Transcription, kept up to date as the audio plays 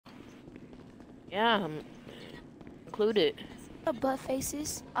Yeah, include it. Butt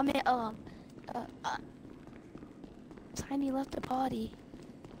faces. I mean, Tiny left the party.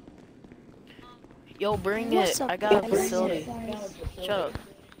 Yo, bring What's it. up, I got a guys? facility. Shut up.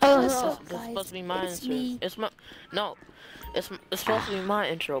 What's up, This is guys? supposed to be my It's intro. me. It's my no. It's supposed to be my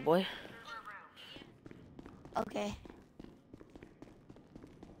intro, boy. Okay.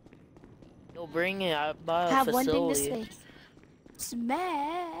 Yo, bring it. I buy I a have one thing to facility.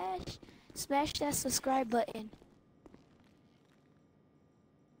 say. Smash that subscribe button.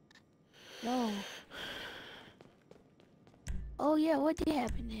 No. Oh yeah, what did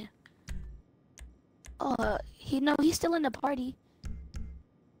happen there? Oh, he's still in the party.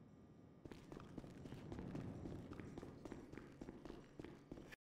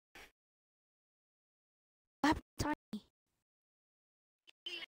 What happened to Tiny?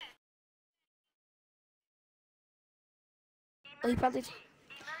 Oh,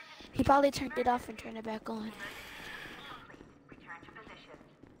 he probably turned it off and turned it back on.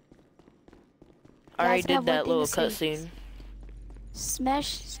 I already Guys, I have did one that thing little to say. cutscene.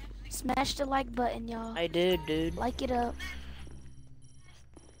 Smash the like button, y'all. I did, dude. Like it up.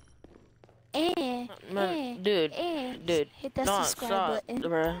 And Dude, hit that no, subscribe stop, button.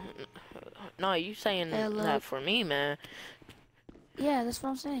 bruh. No, you saying Hello. that for me, man. Yeah, that's what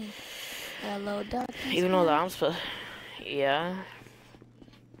I'm saying. Hello, darkness. Even though that I'm supposed, yeah.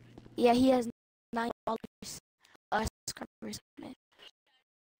 Yeah, he has 9 followers. Subscribers, man.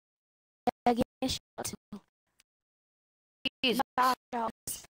 Again, shout out to Jesus.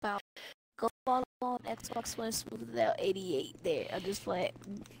 about. Go follow on Xbox One Smooth Out 88 there. I'm just playing.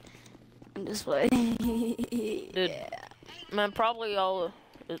 Dude, Yeah. man, probably all.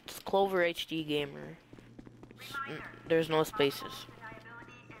 It's Clover HD Gamer. There's no spaces.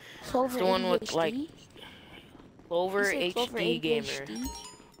 Clover It's the one with ADHD? like Clover You said Clover HD Gamer. ADHD?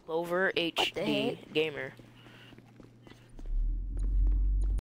 Clover What the HD heck? Gamer.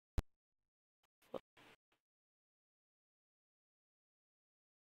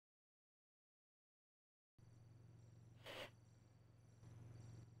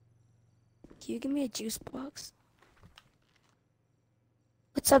 Can you give me a juice box?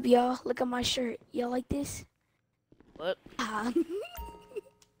 What's up, y'all? Look at my shirt. Y'all like this? What? Ah.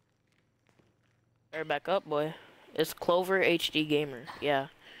 Better back up, boy. It's Clover HD Gamer. Yeah.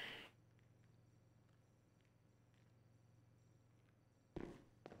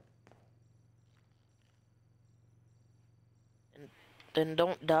 Then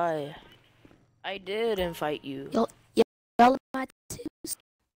don't die. I did invite you. Y'all like my tattoos?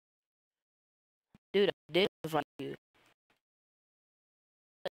 Dude, I did invite you.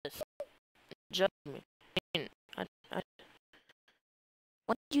 Yes. Judge me. I,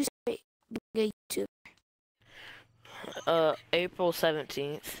 When did you start being a YouTuber? April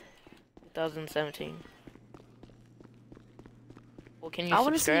 17th, 2017. Well, can you I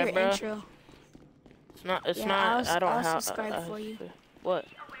want to see your subscribe, bro? intro. It's Yeah, not, I don't I'll have, subscribe for you. What?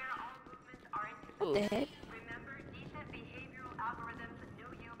 What the heck?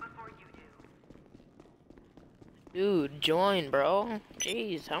 Dude, join, bro.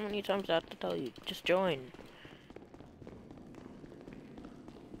 Jeez, how many times do I have to tell you? Just join.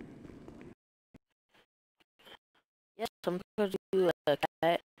 Yes, sometimes you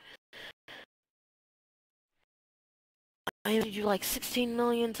cat. I invited you like 16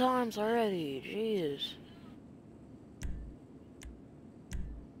 million times already. Jeez.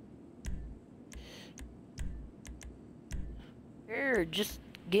 Here, just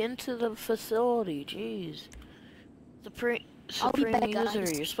get into the facility. Jeez. Supreme back, user,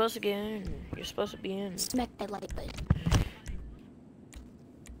 guys. you're supposed to get in. You're supposed to be in. Smack that like button.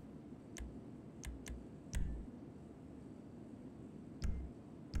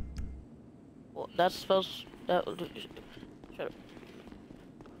 Well, that's supposed shut up.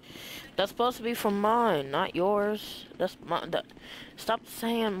 That's supposed to be from mine, not yours. That's my. Stop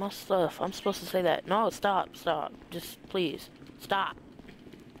saying my stuff. I'm supposed to say that. No, stop. Just please, stop.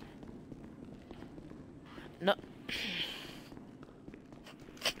 No.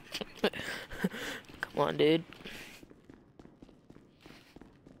 Come on, dude.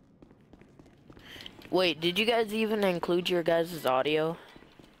 Wait, did you guys even include your guys' audio?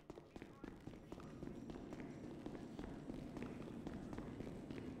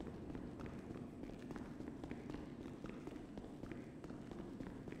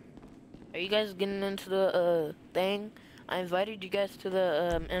 Are you guys getting into the thing? I invited you guys to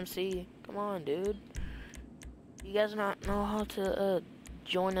the MC. Come on, dude. You guys not know how to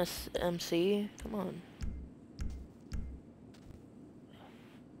join us MC? Come on.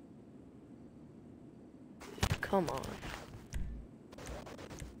 Come on.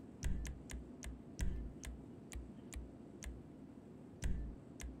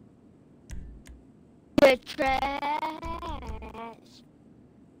 We're trash.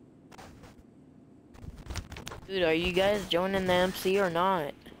 Dude, are you guys joining the MC or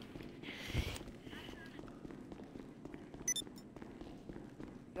not?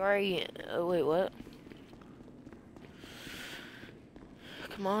 You already, wait, what?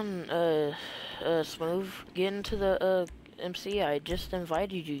 Come on, Smooth, get into the, MC. I just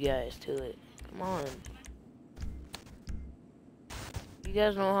invited you guys to it. Come on. You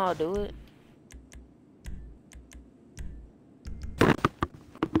guys know how to do it?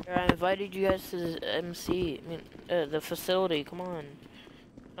 Here, I invited you guys to the MC, I mean, the facility, come on.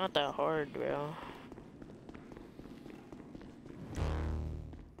 Not that hard, bro.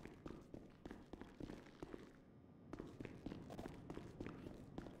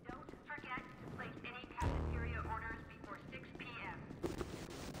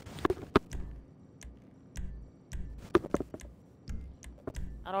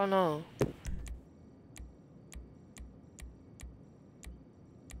 I don't know.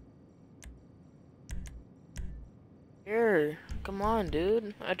 Here, come on,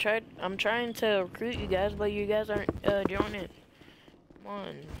 dude. I'm trying to recruit you guys, but you guys aren't, joining. Come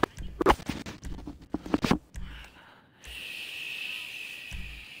on.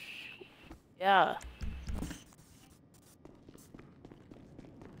 Yeah.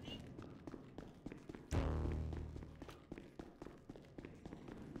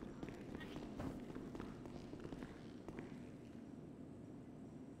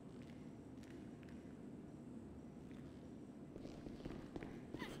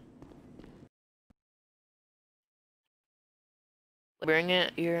 Bring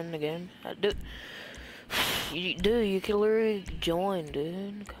it, you're in the game. You can literally join,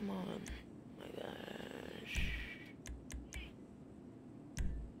 dude. Come on. Oh my gosh.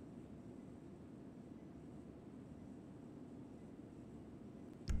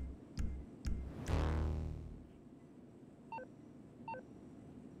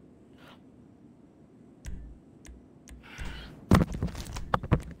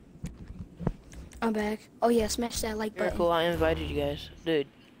 I'm back. Oh yeah, smash that like You're button. cool, I invited you guys. Dude,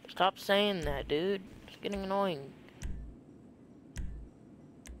 stop saying that, dude. It's getting annoying.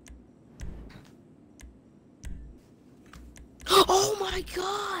 Oh my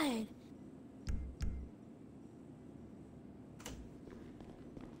god!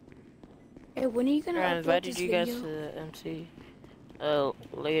 Hey, when are you gonna Here, I upload invited this you video? guys to the MC.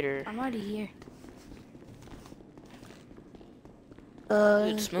 Later. I'm already here.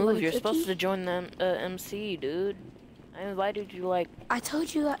 Dude, You Smooth, want a you're supposed cookie? to join the MC, dude. I invited you like I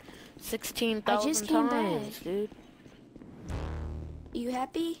told you. I just 16,000 came times, back. dude. You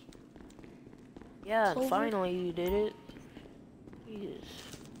happy? Yeah, It's over. finally you did it. Jesus.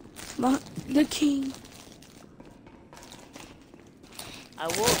 The king. I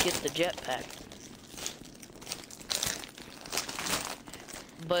will get the jetpack.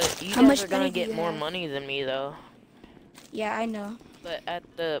 But you How guys much are gonna money do get you more have? money than me though. Yeah, I know.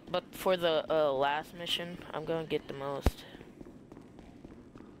 But for the last mission, I'm gonna get the most.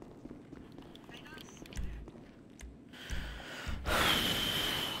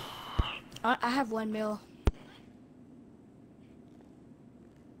 I have 1 mil.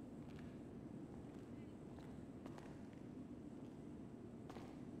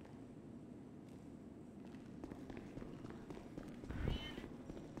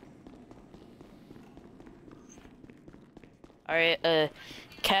 Alright,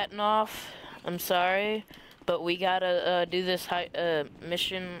 Katnoff, I'm sorry, but we gotta do this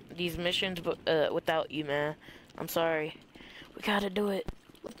these missions, but without you, man. I'm sorry. We gotta do it.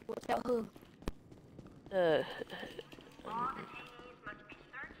 Without who? Uh,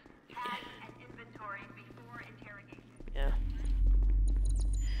 yeah.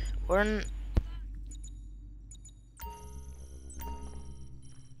 We're in.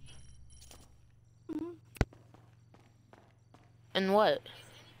 In what?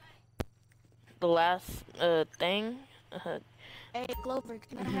 The last thing? Hey, Clover,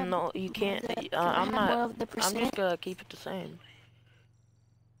 can I have No, you can't. can I I'm have not. more of the I'm percent? just gonna keep it the same.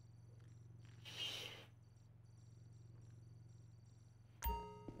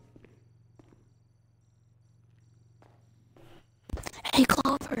 Hey,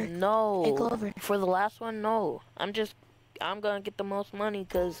 Clover. No. Hey, Clover. For the last one, no. I'm gonna get the most money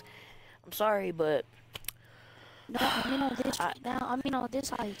because I'm sorry, but No, I mean on this I now. I mean on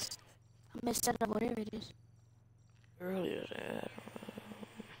this heist. I'm gonna set up whatever it is. earlier that.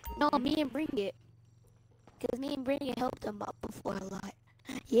 No, me and Bring It. Cause me and Bring It helped them out before a lot.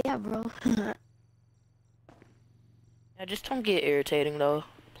 Yeah, bro. Yeah, just don't get irritating though,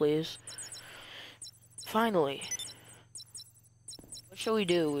 please. Finally. What should we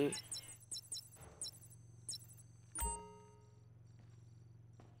do?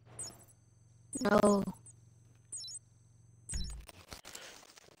 No.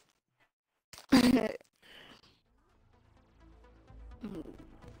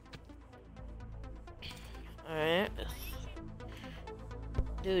 Alright.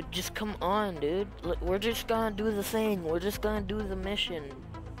 Dude, just come on, dude. We're just gonna do the thing. We're just gonna do the mission.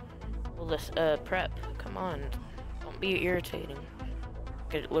 Well, this, prep. Come on. Don't be irritating.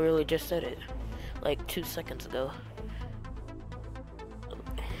 I literally just said it. Like 2 seconds ago.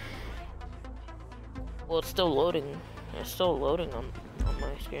 Well, it's still loading. It's still loading on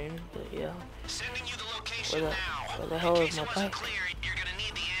my screen, but yeah. Sending you the location now. Where the hell In is case my it wasn't bike? clear, you're gonna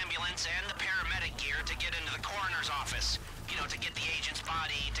need the ambulance and the paramedic gear to get into the coroner's office. You know, to get the agent's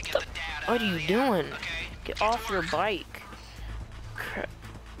body, to get the data. What are you doing? Okay. Get off your bike. Crap.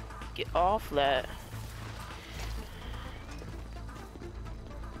 Get off that.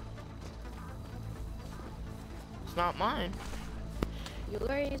 It's not mine.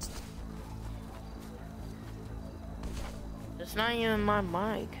 Yours. It's not even my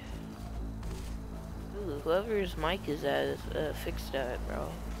mic. Ooh, whoever's mic is at, fix that, bro.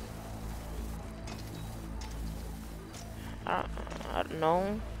 I don't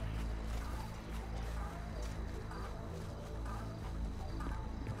know.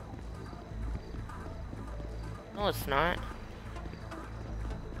 No, it's not.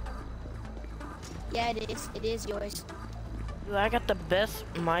 Yeah, it is. It is yours. Dude, I got the best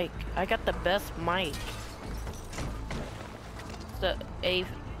mic. I got the best mic. It's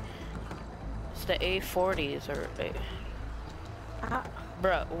the A40s or A.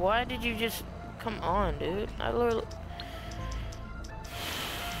 Bruh, why did you just come on, dude? I literally.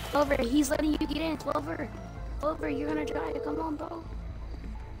 Clover, he's letting you get in. Clover, Clover, you're gonna drive. Come on, bro.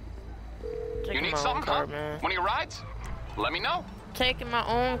 Taking You need my own something, car, huh? man. One of your rides? Let me know. Taking my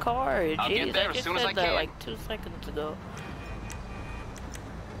own car. I'll get Jeez, there I as just soon as I said that can. like 2 seconds ago.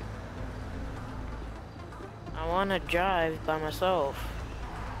 I wanna drive by myself.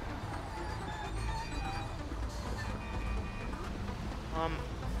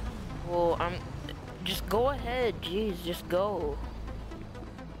 Well, just go ahead, jeez, just go.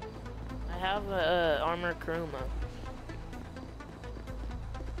 I have a armor Kuruma.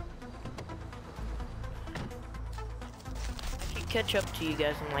 I can catch up to you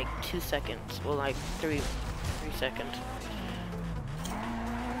guys in like 2 seconds. Well, like three seconds.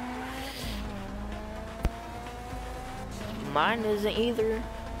 Mine isn't either.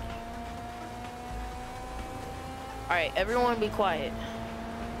 Alright, everyone be quiet.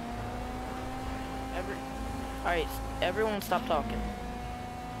 Alright, everyone stop talking.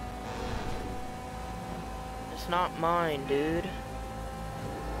 It's not mine, dude.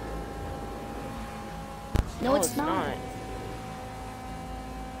 No, it's not. Not mine.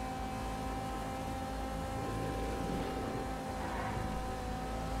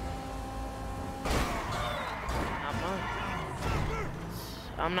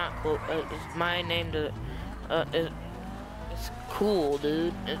 I'm not cool. It's my name to. It's cool,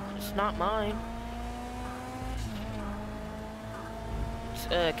 dude. It's not mine. It's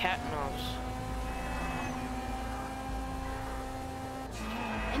Katnov's.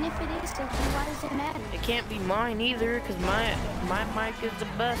 And if it is, then why does it matter? It can't be mine either, cause my mic is the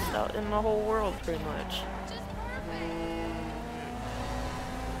best out in the whole world, pretty much.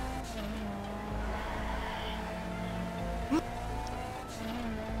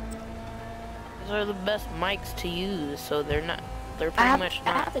 Those are the best mics to use, so they're pretty much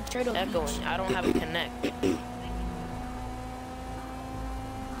not echoing. I don't have a connect.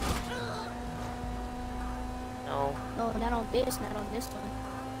 No. No, not on this one.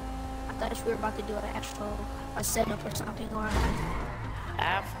 I thought we were about to do a setup or something, or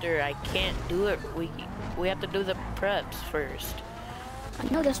After, I can't do it. We have to do the preps first. I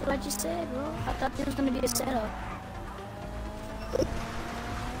know, that's what I just said, bro. I thought there was gonna be a setup.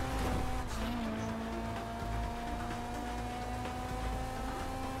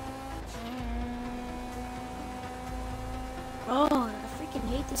 Bro, I freaking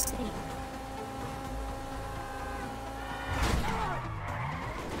hate this thing.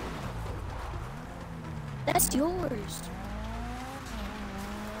 That's yours.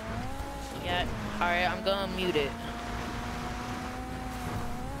 Yeah, alright, I'm gonna mute it.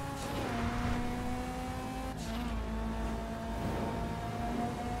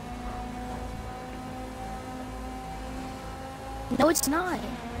 No, it's not.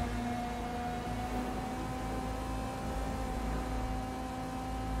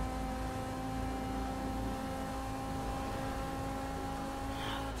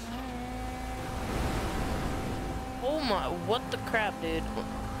 Oh my, what the crap, dude?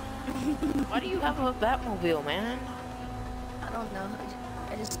 Why do you have a Batmobile, man? I don't know.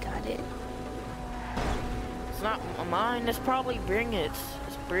 I just got it. It's not mine. It's probably Bring It.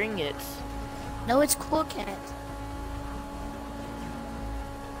 It's Bring It. No, it's Cool Cat.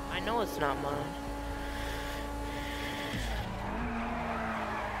 I know it's not mine.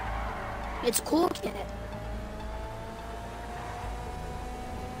 It's Cool Cat.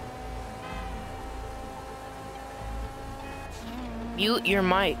 Mute your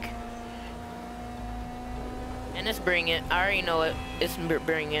mic. And it's Bring It. I already know it. It's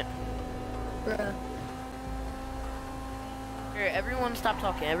Bring It. Bruh. Here, everyone stop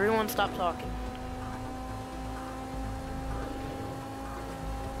talking. Everyone stop talking.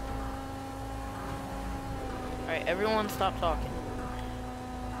 Alright, everyone stop talking.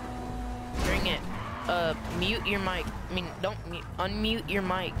 Bring It. Mute your mic. I mean, don't mute. Unmute your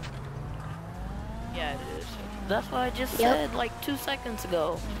mic. Yeah, it is. That's what I just said like 2 seconds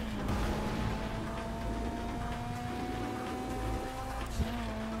ago.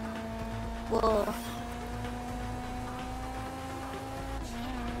 Whoa.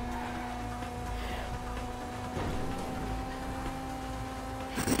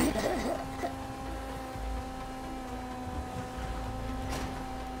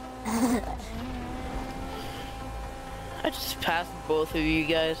 I just passed both of you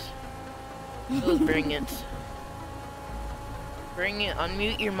guys. Let's Bring It. Bring It.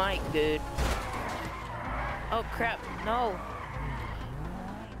 Unmute your mic, dude. Oh crap! No.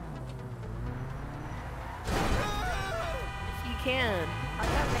 If you can. Are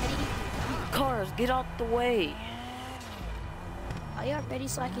y'all ready? Cars, get out the way. Are y'all ready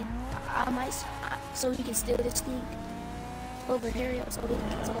so I might, so you can steal this thing over here,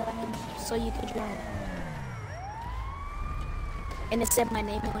 so you can drive. And it said my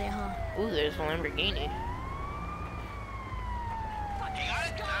name on it, huh? Ooh, there's a Lamborghini. You got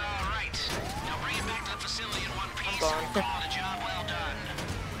it? All right. Now bring it back to the facility in one piece. gone. Call it a job well done.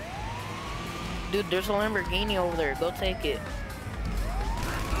 Dude, there's a Lamborghini over there. Go take it.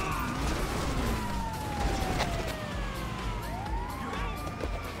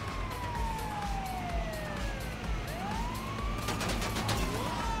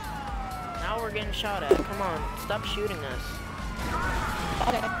 Now we're getting shot at. Come on, stop shooting us.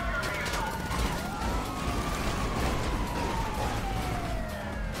 Okay.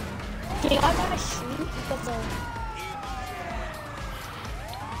 Okay, I gotta shoot because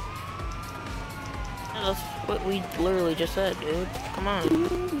That's what we literally just said, dude. Come on.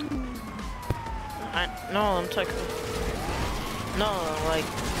 I'm talking. No, like,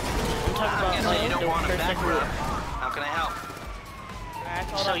 I'm talking about like you don't want the a back person rub. who. How can I help? I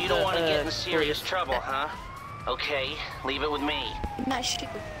called So up you don't the, want to get in serious police. trouble, huh? Okay, leave it with me. I'm not shooting.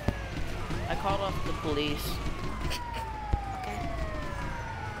 I called off the police. Okay.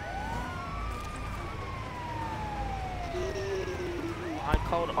 I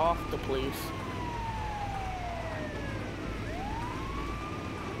called off the police.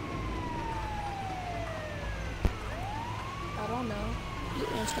 I don't know. You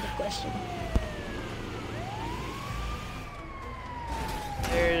answer the question.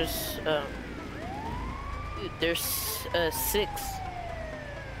 There's 6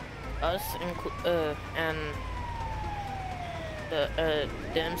 us and the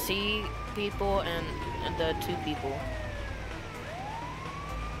MC people and the 2 people.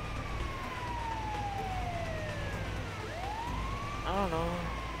 I don't know.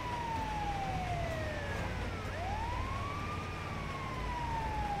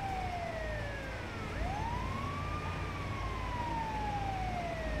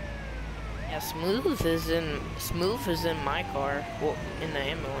 Yeah, Smooth is in my car. Well, in the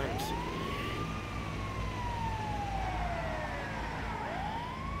ambulance.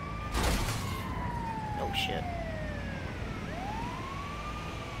 Oh shit.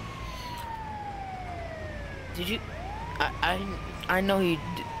 Did you? I know you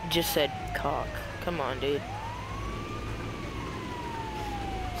just said cock. Come on, dude.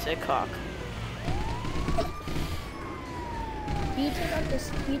 Said cock. Can you turn off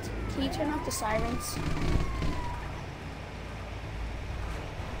this? Can you turn off the sirens?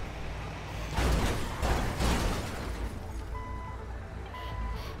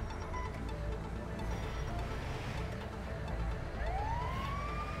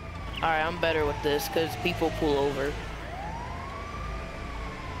 Alright, I'm better with this because people pull over.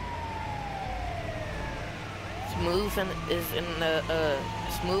 Smooth is in the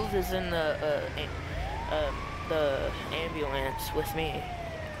ambulance with me.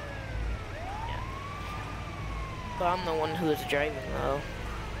 Yeah. But I'm the one who is driving though.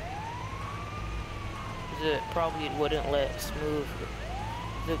 'Cause it probably wouldn't let Smooth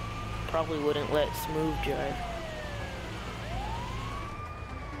drive.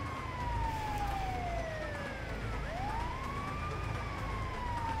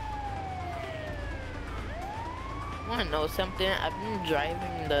 wanna know something? I've been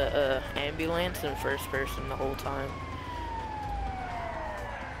driving the ambulance in first person the whole time.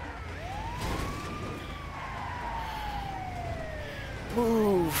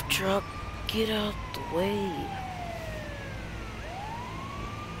 Move, truck, get out the way.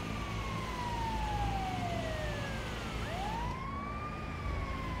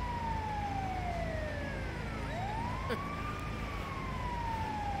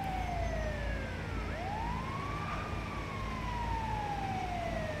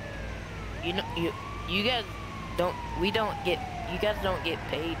 You know, you guys don't, you guys don't get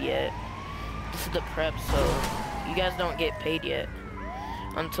paid yet. This is the prep, so you guys don't get paid yet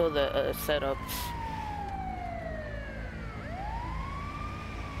until the setups.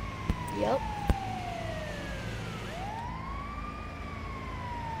 Yep.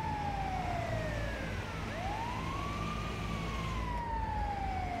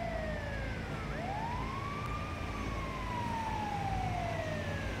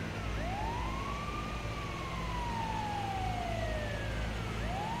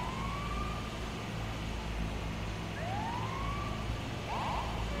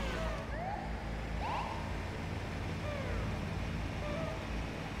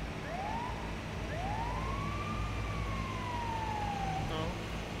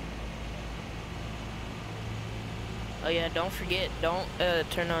 Oh yeah, don't forget, don't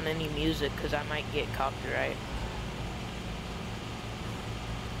turn on any music, cause I might get copyright.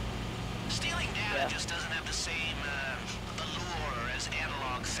 Stealing data just doesn't have the same allure as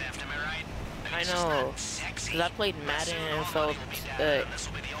analog theft, am I right? I It's just know, not sexy. cause I played But Madden soon and all felt money will be down, and this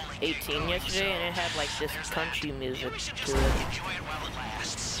will be the only game 18 going, yesterday, and it so had like this there's country that. music Maybe we should to just it. enjoy it while it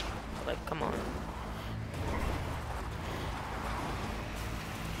lasts. Like, come on.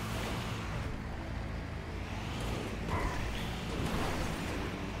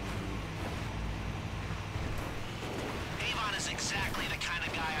 Avon is exactly the kind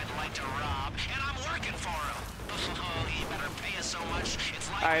of guy I'd like to rob, and I'm working for him. Oh, he better pay us so much. It's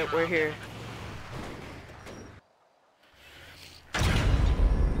like Alright, we're here.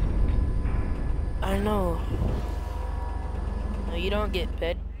 I know. No, you don't get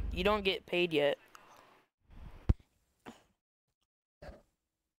paid. You don't get paid yet.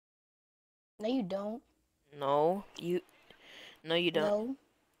 No, you don't. No, you. No, you don't. No.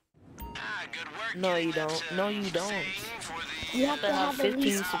 Ah, good work. No, getting you that, don't. No, you don't. saying for the, You have To to have have at 15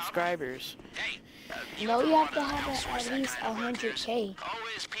 least. subscribers. Hey, No, you have to wanna have outsource at that least kind of work. There's 100K.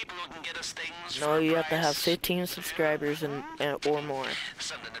 always people who can get us things No, for a you have to have price. 15 subscribers and or more.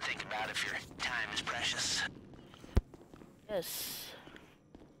 Something to think about if your time is precious. Yes.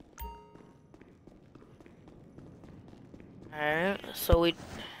 Alright, so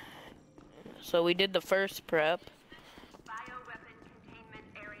we did the first prep. Bioweapon containment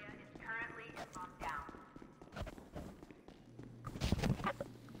area is currently in lockdown.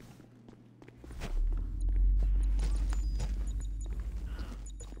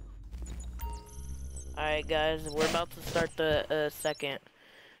 Alright guys, we're about to start the second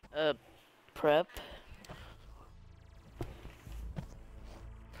prep.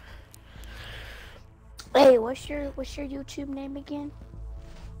 Hey, what's your YouTube name again?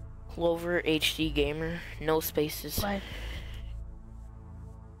 Clover HD Gamer, no spaces. What?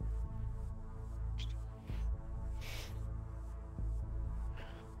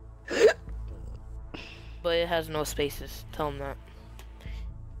 But it has no spaces. Tell them that.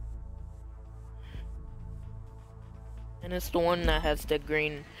 And it's the one that has the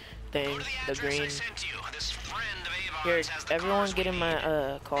green thing. Go to The address I green. sent you. This friend of Here, Avon's has the everyone cars get we in my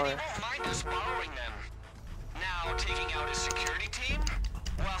need. car. And he won't mind us borrowing them. Now, taking out his security team?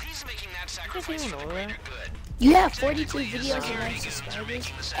 Well, he's making that sacrifice even for the know greater that. good. You have 42 Technically, his videos and security 9 goons are subscribers.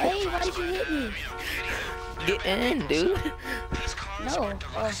 making the Hey, why sacrifice, did you but, hit me? Get in, dude. These cars No. are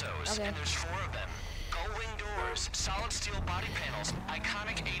Deluxos, okay. and there's 4 of them. Gull-wing doors, solid steel body panels,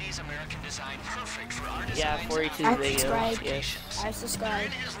 iconic 80s American design, perfect for our Yeah, designs 42 and I videos. subscribed. Yes. I You're in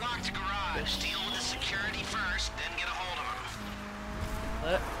subscribed. his locked garage. Deal with the security first, then get a hold of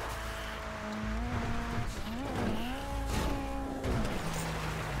him. What?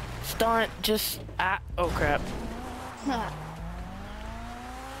 Stunt, just oh crap.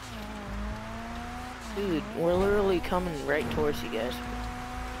 Dude, we're literally coming right towards you guys.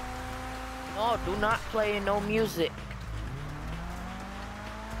 No, do not play no music.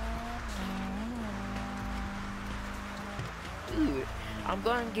 Dude, I'm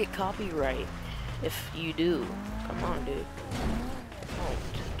gonna get copyright if you do. Come on, dude. No,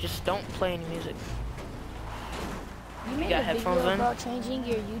 just don't play any music. You made got a headphones video in? about changing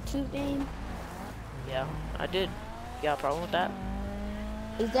your YouTube name. Yeah, I did. You got a problem with that?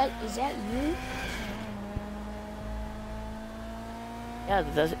 Is that you? Yeah,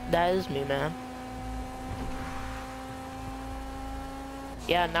 that is me, man.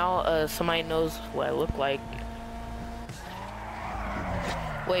 Yeah, now somebody knows what I look like.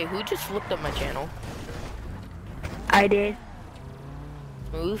 Wait, who just looked up my channel? I did.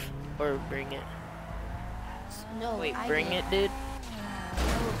 Smooth or Bring It? No, Wait, I Bring did. It did?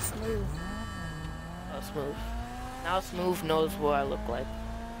 No, Smooth. Oh, Smooth. Now Smooth knows what I look like.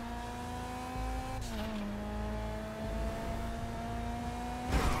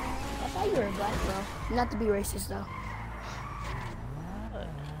 I thought you were black, bro. Not to be racist, though.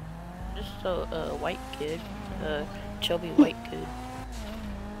 Just a white kid, chubby white kid.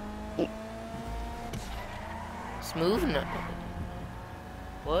 Smooth? No.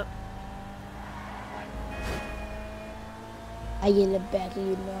 What? I get it back and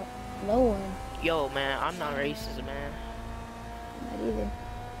you know, no one. Yo, man, I'm not racist, man. Not either.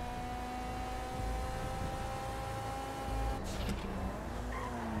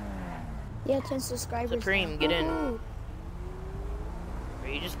 Yeah, 10 subscribers. Supreme, get in. Woohoo. Or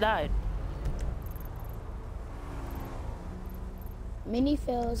you just died. Many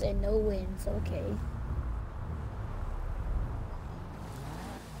fails and no wins. Okay.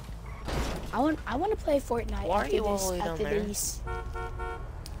 I want to play Fortnite Why are after you all this. the way down After there? these.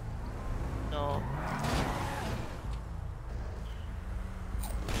 No.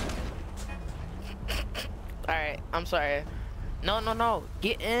 Alright, I'm sorry. No.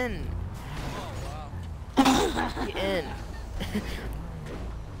 Get in. Get in.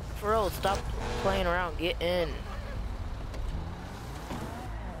 For real, stop playing around. Get in.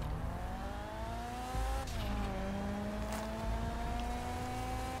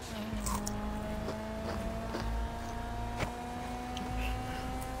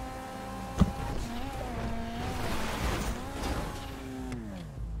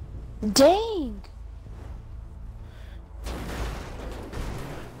 Dang.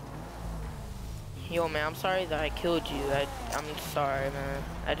 Yo, man, I'm sorry that I killed you. I'm sorry, man.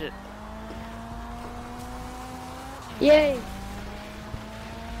 I just... Yay.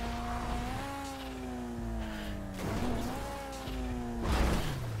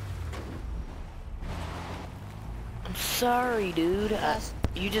 I'm sorry, dude.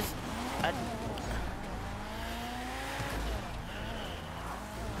 You just...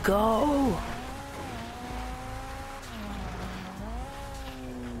 Go!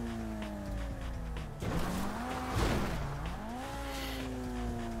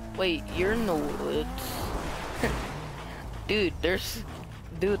 Wait, you're in the woods? Dude,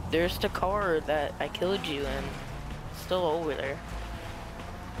 there's the car that I killed you in. Still over there.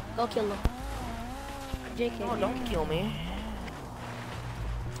 Go kill him. JK. No, don't kill me.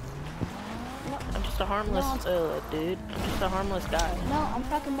 No, I'm just a harmless dude. I'm just a harmless guy. no, I'm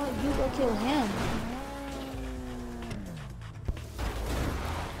talking about you go kill him.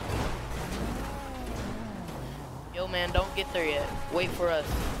 Yo, man, don't get there yet. Wait for us.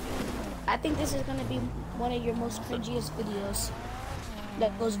 I think this is gonna be one of your most cringiest videos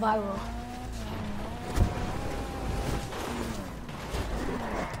that goes viral.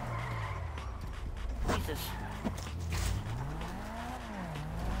 Jesus.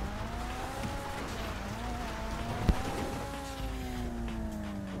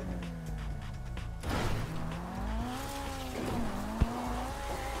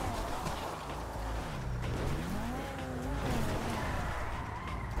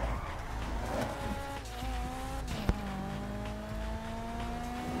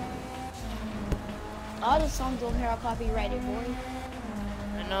 All the songs on here are copyrighted, boy.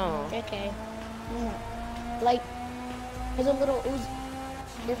 I know. JK. Like, there's a little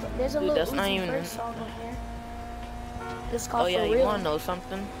there's a Dude, little that's not Uzi even- Vert song on here. It's called Oh yeah, For you Real. wanna know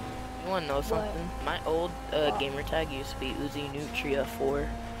something? You wanna know What? something? My old gamer tag used to be Uzi Nutria 4.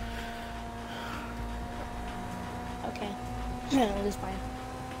 Okay. That's fine.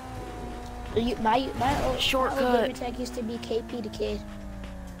 My old Shortcut. gamer tag used to be KP the Kid.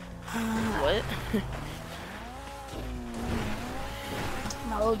 What?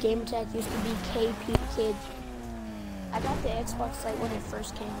 My old gamer tag used to be KP the Kid. I got the Xbox like when it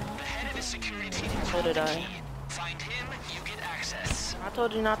first came out. The head of the security team has So did the I. key. Find him, you get access. I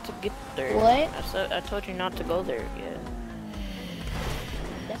told you not to get there. What? I told you not to go there. Yeah.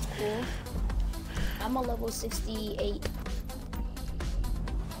 That's cool. I'm a level 68.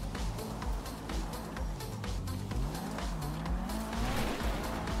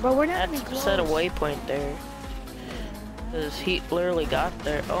 Bro, we're not even That's close. set a waypoint there. Cause he literally got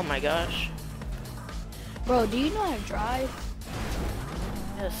there. Oh my gosh. Bro, do you know how to drive?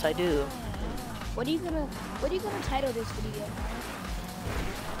 Yes, I do. What are you gonna title this video?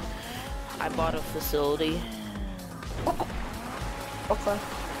 I bought a facility. Okay.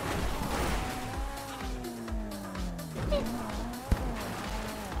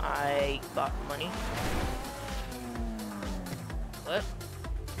 I got money. What?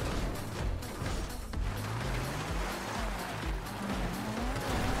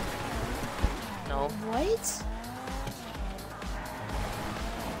 No. What?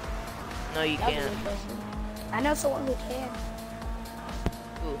 No, you That was can't. interesting. I know someone who can.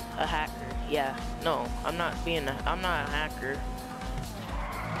 Ooh, a hacker. Yeah. No, I'm not I'm not a hacker.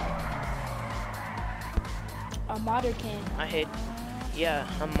 A modder can. I hate. Yeah,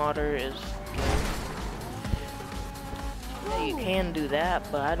 a modder is good. Yeah, you can do that,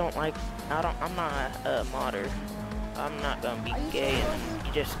 but I'm not a modder. I'm not gonna be gay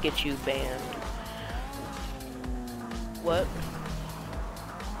and just get you banned. What?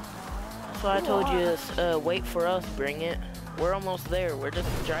 That's why I told you is, wait for us, bring it. We're almost there. We're just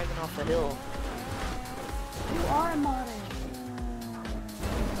driving off a hill. You are a modder.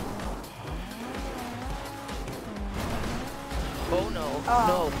 Oh no,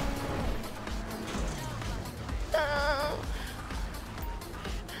 Oh. no.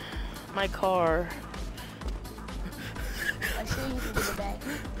 My car. I'm sure you can get it back.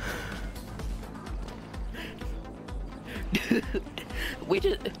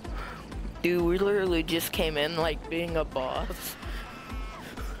 Dude, we literally just came in like being a boss.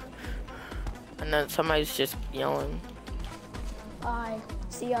 And then somebody's just yelling. Bye.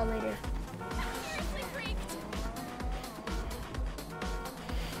 See y'all later.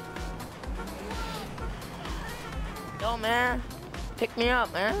 Yo, man. Pick me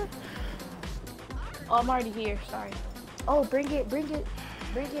up, man. Oh, I'm already here. Sorry. Oh, bring it.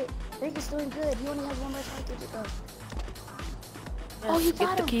 It's doing good. He only has one more time to get up. Yes, Oh, you get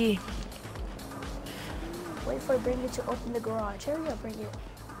got the him. key. Wait for Bring It to open the garage. Hurry up, Bring It.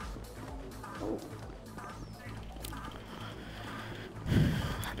 Oh.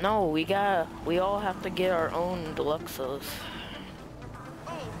 No, we all have to get our own deluxes.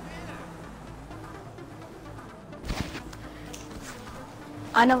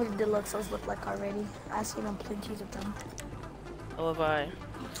 I know what the deluxes look like already. I've seen them plenty of them. Oh, have I?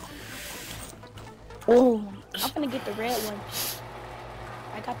 Oh, I'm gonna get the red one.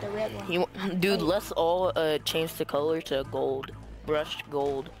 I got the red one. Dude, let's all change the color to gold. Brushed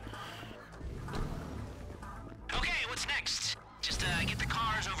gold. Okay, what's next? Just get the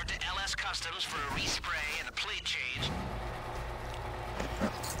cars over to LS Customs for a respray and a plate change.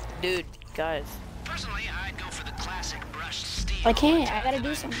 Dude, guys. Personally, I'd go for the classic brushed steel. I can't. I gotta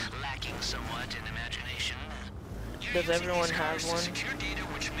do something. Lacking somewhat in imagination. Does everyone have one?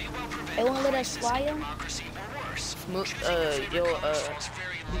 They won't let us fly them? Smooth, who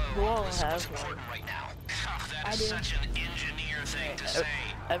all has one? I do.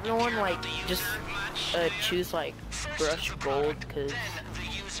 Everyone, like, just, choose, like, brush gold, because,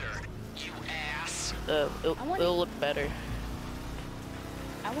 it'll look better.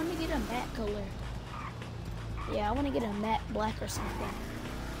 I want to get a matte color. Yeah, I want to get a matte black or something.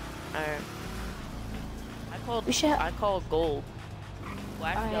 Alright. We I call gold.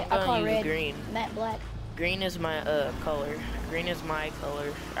 Black, Alright, I'm I call gonna use red. green. Matte black. Green is my, color. Green is my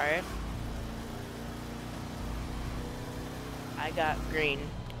color, alright? I got green.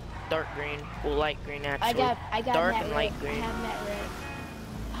 Dark green. Well, light green, actually. I got dark matte and red. light green. I have matte red.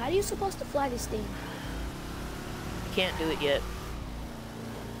 How are you supposed to fly this thing? Can't do it yet.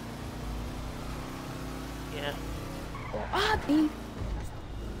 Yeah. B.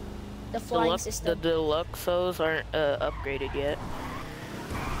 The flying system. The Deluxos aren't upgraded yet.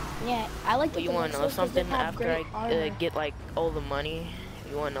 Yeah, I like the But you wanna know Deluxos 'cause they something? have After great I armor. get like all the money,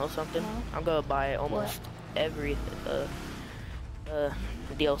 you wanna know something? No. I'm gonna buy almost every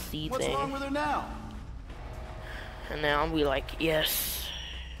DLC What's thing. wrong with her now? And then I'll be like, yes.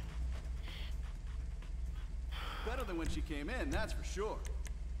 Better than when she came in, that's for sure.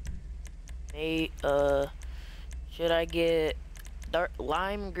 Hey, should I get dark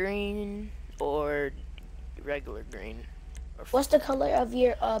lime green or regular green? Or What's the color of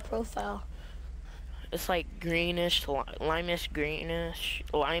your profile? it's like greenish, limeish, greenish,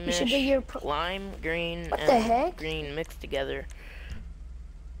 You limeish, should do your lime green, What and the heck? green mixed together.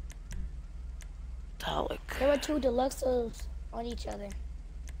 Metallic. There were two Deluxos on each other.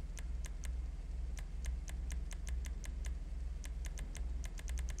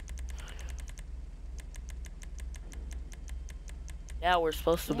 Yeah, we're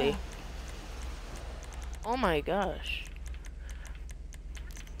supposed to Yeah. be. Oh my gosh.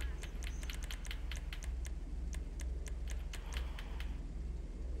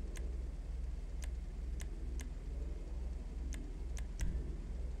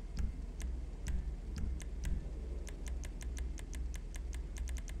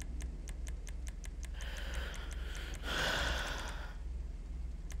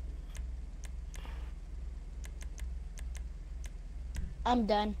 I'm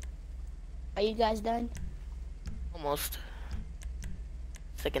done. Are you guys done? Almost.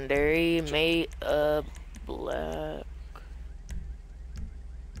 Secondary, mate, black.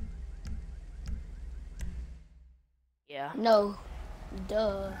 Yeah. No.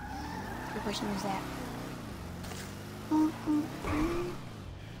 Duh. What question is that?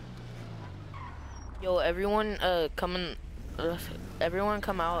 Yo, everyone, everyone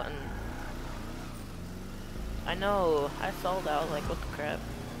come out and... I know, I saw that, I was like, what the crap?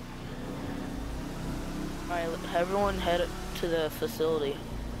 Alright, everyone head to the facility.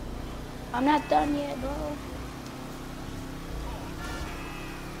 I'm not done yet, bro.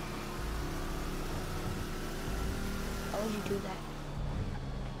 How would you do that?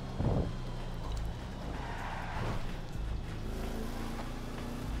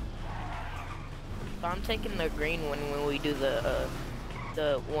 So I'm taking the green one when we do the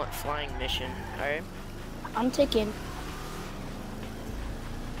one flying mission, alright? I'm taking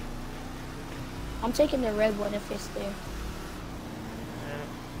the red one if it's there.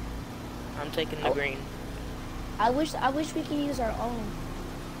 I'm taking the green. I wish we could use our own.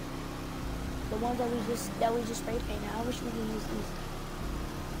 The ones that we just spray painted. I wish we could use these.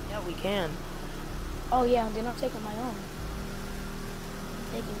 Yeah, we can. Oh yeah, then I'm taking my own.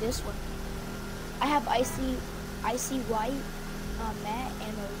 Taking this one. I have icy white matte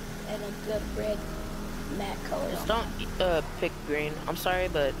and a good red matte color. Just don't pick green. I'm sorry,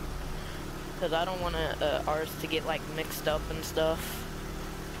 but because I don't want ours to get like mixed up and stuff.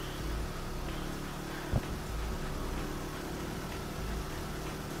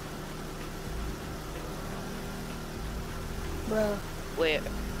 Bro. Wait,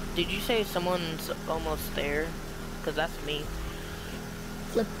 did you say someone's almost there? Because that's me.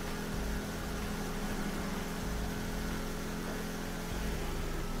 Flip.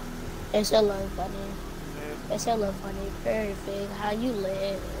 It's hella funny. It's hella funny. Perfect. How you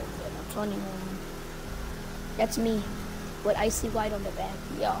live? I'm 21. That's me. With icy white on the back.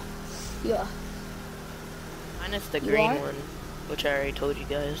 Yeah. Yeah. Minus the You green are? one, which I already told you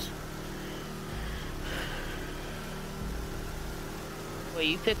guys. Wait,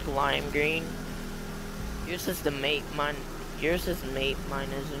 you picked lime green? Yours is the mate, yours is mate, mine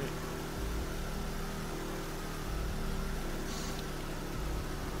isn't.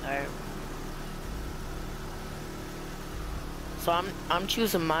 Alright. So I'm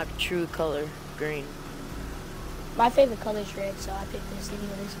choosing my true color, green. My favorite color is red, so I picked this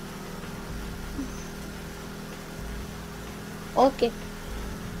anyways. Okay.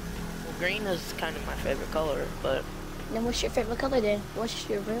 Well, green is kind of my favorite color, but Then what's your favorite color then? What's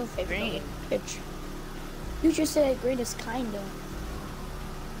your real favorite green. color? Bitch. You just said green is kind of.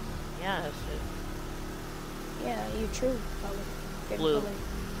 Yeah, that's it. Yeah, your true color. Favorite Blue. Color.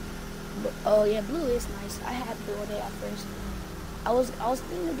 Oh yeah, blue is nice. I had blue all day at first. I was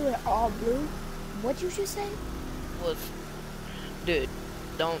thinking of doing all blue. What you just say? Well, dude,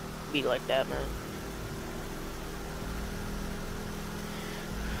 don't be like that, man.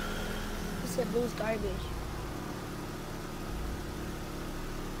 You said blue's garbage.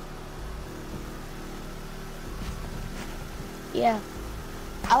 Yeah.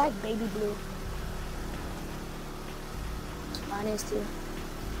 I like baby blue. Mine is too.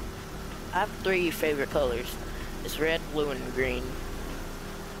 I have 3 favorite colors. It's red, blue, and green.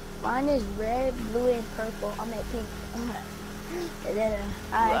 Mine is red, blue, and purple. I'm at pink. And then Dude,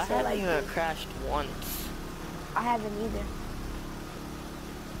 I I actually haven't like even pink. crashed once. I haven't either.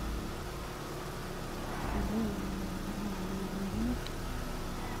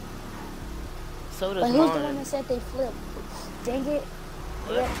 So does But who's the one mine. that said they flip? Dang it.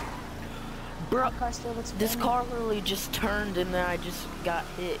 What? Yeah. Bro, My car still looks this brand new. car literally just turned and then I just got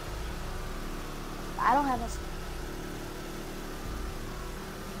hit. I don't have a...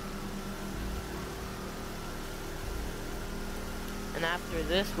 And after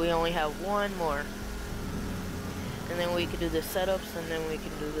this, we only have one more. And then we can do the setups and then we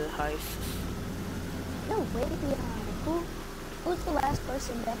can do the heists. No, way behind. Who's the last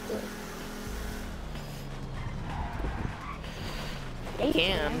person back there? We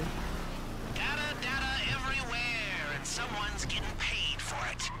can. Data everywhere, and someone's getting paid for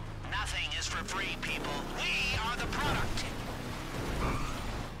it. Nothing is for free, people. We are the product.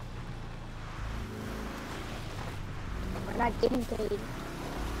 We're not getting paid.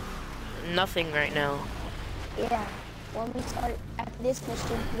 Nothing right now. Yeah. When we start after this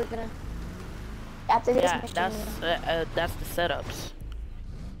mission, we're gonna... After this Yeah, mission, that's the setups.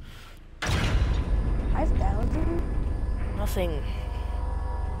 5,000? Nothing.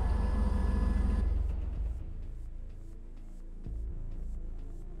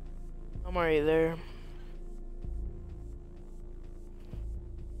 I'm already there.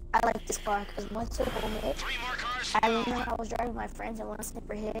 I like this car because once it hit, 3 more cars. I remember I was driving with my friends and one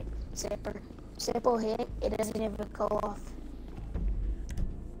simple hit, it doesn't even go off.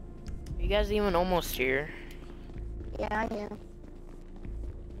 You guys even almost here? Yeah, I am.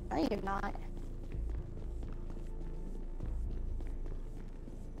 No, you're not.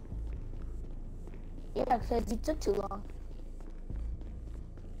 Yeah, because you took too long.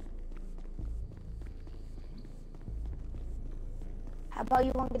 How about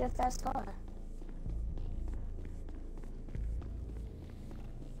you won't get a fast car?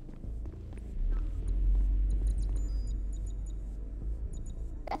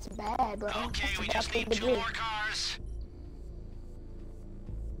 That's bad, bro. Okay, That's a we bad just thing need to 2 do. more cars.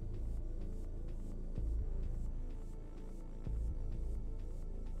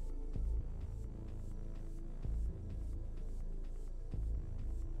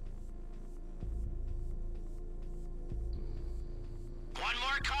 One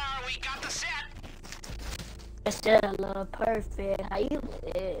more car, we got the set. It's still a little perfect. How you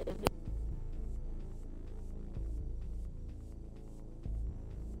live?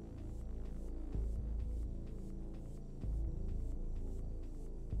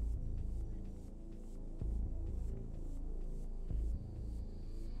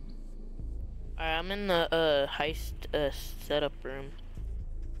 Alright, I'm in the heist setup room.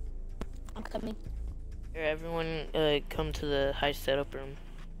 I'm coming. Here, everyone come to the heist setup room.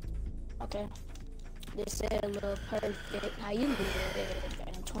 Okay. This is a little perfect. How you live?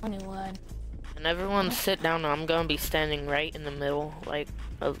 And 21. And everyone sit down. I'm gonna be standing right in the middle, like,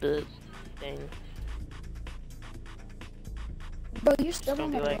 of the thing. Bro, you're still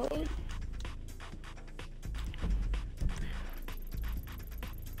on Don't the be like- road?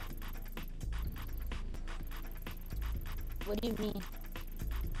 What do you mean?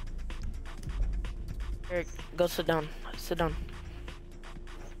 Here, go sit down. Sit down.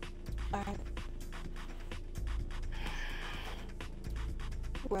 Alright.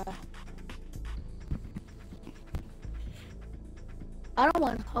 Bruh. I don't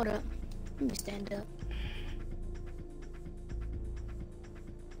want to. Hold up. Let me stand up.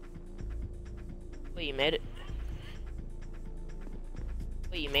 Wait, you made it?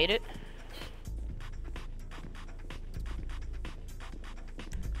 Wait, you made it?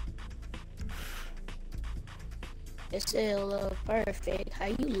 It's still perfect. How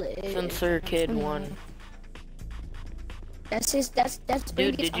you live? Sensor Kid 1. That's his. That's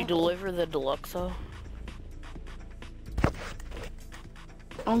Dude, Biggie's did you uncle. deliver the Deluxo?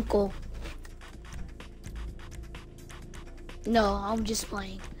 Uncle. No, I'm just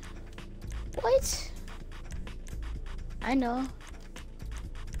playing. What? I know.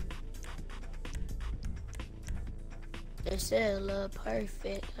 It's still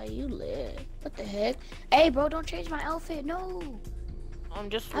perfect. How you live? What the heck? Hey, bro, don't change my outfit. No. I'm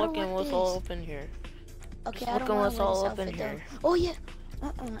just I don't looking like what's all this. up in here. Okay, Just I don't looking want what's to wear this all up in outfit though. here. Oh yeah.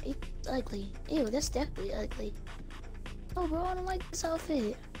 It's ugly. Ew, that's definitely ugly. Oh, bro, I don't like this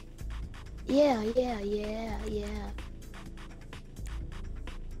outfit. Yeah.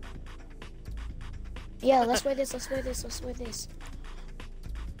 Yeah, let's wear this. Let's wear this.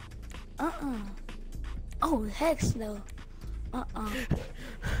 Oh, heck no.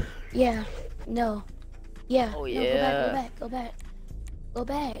 Yeah, no. Yeah. Oh, No, yeah. go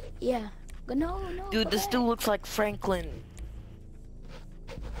back. Yeah. No. Dude, go this back. dude looks like Franklin.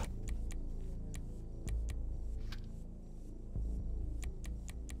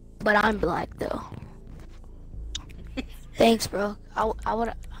 But I'm black though. Thanks, bro. I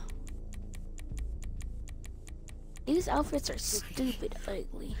would. These outfits are stupid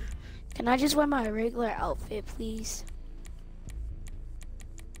ugly. Can I just wear my regular outfit, please?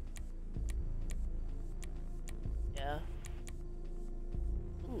 Yeah.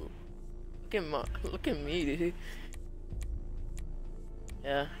 Ooh. Look at me, dude.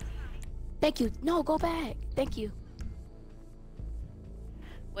 Yeah. Thank you. No, go back. Thank you.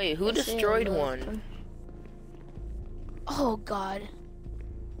 Wait, who They say destroyed love one? from- Oh God.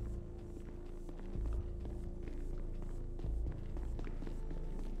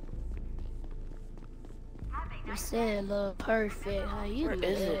 You said look perfect. How you Where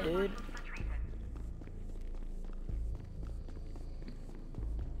is it, live? dude?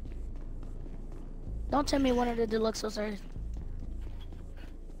 Don't tell me one of the deluxes are.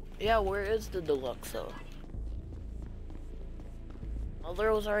 Yeah, where is the Deluxo? Oh,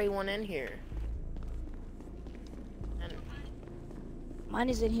 there was already one in here. And Mine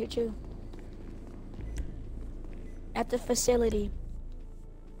is in here too. At the facility.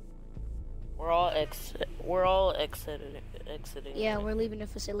 we're all exiting. Yeah, we're leaving the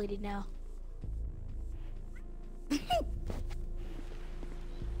facility now.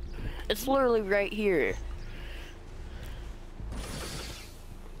 It's literally right here.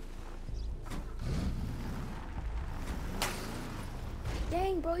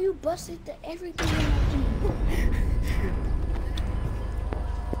 Dang, bro, you busted everything in my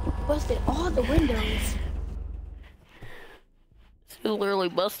busted all the windows. You literally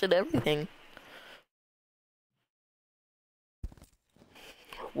busted everything.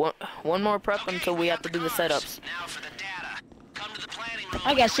 One more prep until we have to do the setups. Now for the data. Come to the planning room.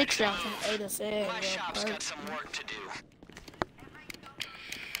 I got 6 rounds from A to Z. My shop's got some work to do.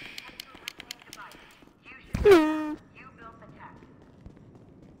 You built the tech.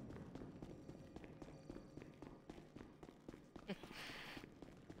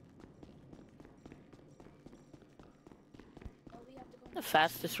 The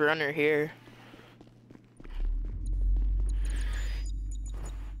fastest runner here.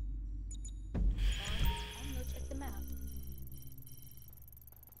 I'm gonna check the map.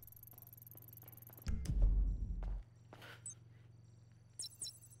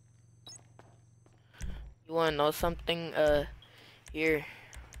 You wanna know something? Here.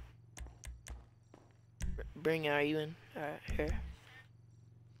 Bring it, are you in? Alright, here.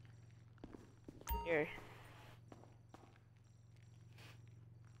 Here.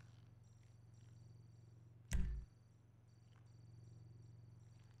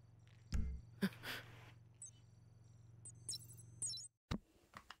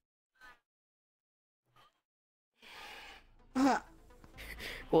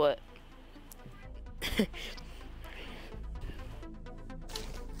 What?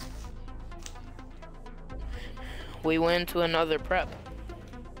 We went to another prep.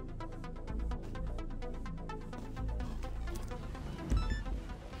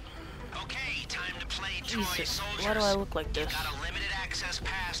 Okay, time to play toy Jesus, soldiers. why do I look like this? Got a limited access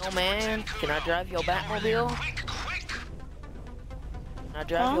pass Oh to man, Fort can I Zancudo. drive your Get over there Batmobile? quick, quick. Can I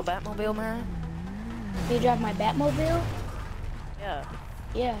drive Huh? your Batmobile, man? Can you drive my Batmobile? Yeah.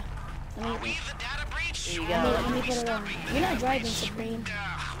 Yeah. Are we the data breach? Here you Or go. are Let me we put it on. stopping the You're not data driving, breach? Supreme.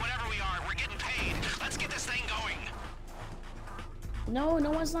 Whatever we are, we're getting paid. Let's get this thing going. No,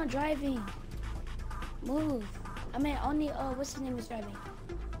 no one's not driving. Move. I mean, only, what's his name is driving.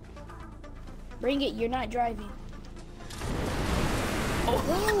 Bring it, you're not driving.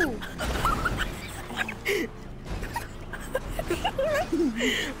 Oh!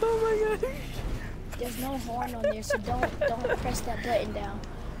 Oh my god. There's no horn on there, so don't press that button down.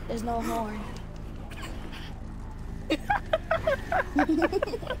 There's no horn.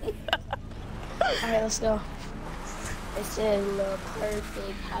 Alright, let's go. It said look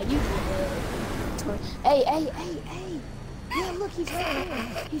perfect. How you do it? Hey, hey, hey, hey! Yeah, look, he's right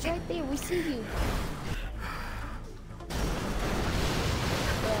there. He's right there. We see you.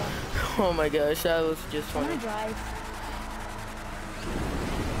 Yeah. Oh my gosh, that was just Can I funny. drive?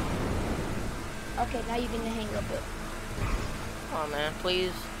 Okay, now you can hang up it. Come on, man,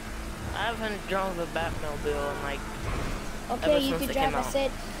 please. I haven't drove a Batmobile in like. Okay, Ever you since can it drive. came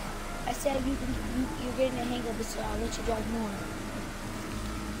out. I said you're getting the hang of it, so I'll let you drive more.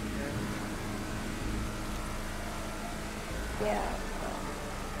 Yeah.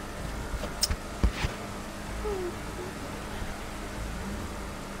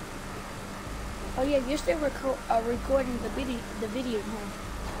 Oh yeah, you're still recording the video, huh?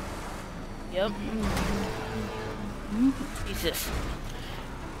 Yep. Jesus.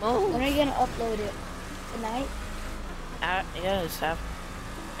 Oh. When are you gonna upload it? Tonight? Yes,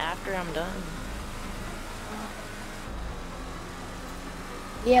 after I'm done.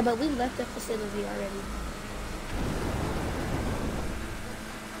 Yeah, but we left the facility already.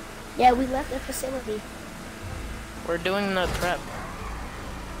 Yeah, we left the facility. We're doing the prep.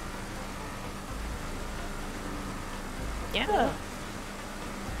 Yeah.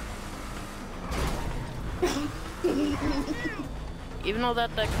 Even though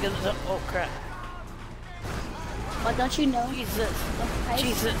that gives up. Oh crap. But don't you know? Jesus. The heist,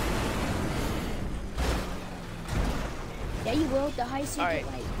 Jesus. Yeah, you will. The heist you Alright.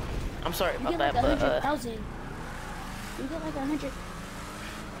 get like I'm sorry you about get that, like but 100,000. You get like 100.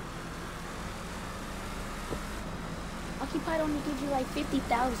 Occupied only gives you like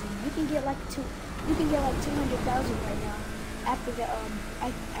 50,000. You can get like 200,000 right now after the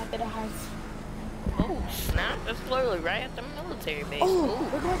heist. oh snap! That's literally right at the military base. Oh, Ooh.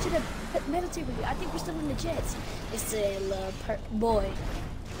 we're going to the military. I think we're still in the jets. It's a boy.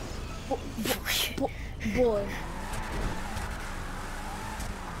 Boy.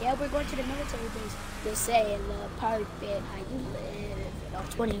 Yeah, we're going to the military base. They say perfect. How you live?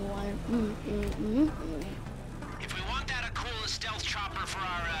 21. If we want that a cool stealth chopper for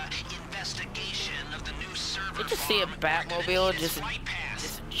our investigation of the new server You just see a farm, we're gonna Batmobile need its just flight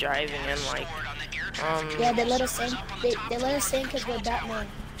pass. driving in like, Yeah, they let us in. They let us in because we're Batman.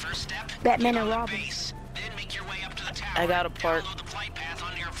 Batman and Robin. I got a part.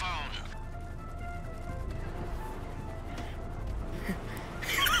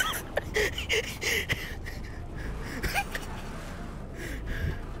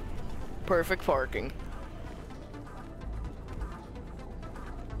 Perfect parking.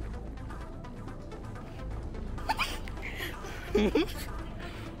 Remember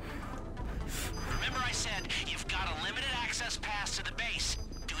I said you've got a limited access pass to the base.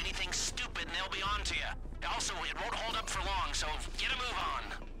 Do anything stupid and they'll be on to you. Also, it won't hold up for long, so get a move on.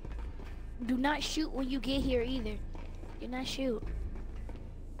 Do not shoot when you get here either. Do not shoot.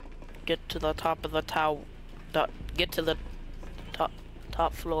 Get to the top of the tower. Get to the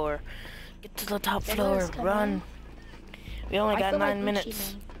top floor. Get to the top floor. Run. We only got 9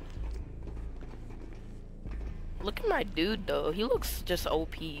 minutes. Look at my dude though. He looks just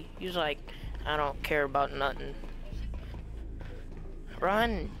OP. He's like, I don't care about nothing.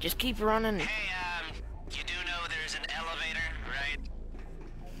 Run. Just keep running. Hey, you do know there's an elevator, right?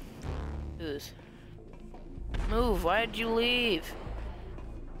 Who's? Move. Why'd you leave?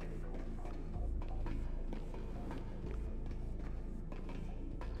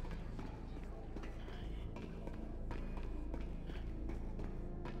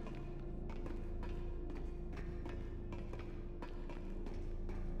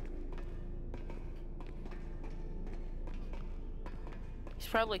 He's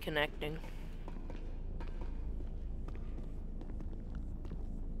probably connecting.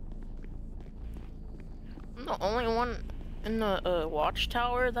 I'm the only one in the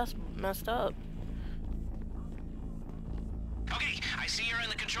watchtower. That's messed up. Okay, I see you're in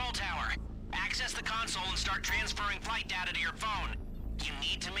the control tower. Access the console and start transferring flight data to your phone. You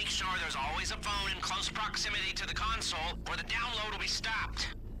need to make sure there's always a phone in close proximity to the console, or the download will be stopped.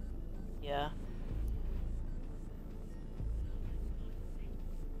 Yeah.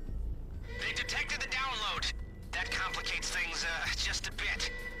 They detected the download. That complicates things, just a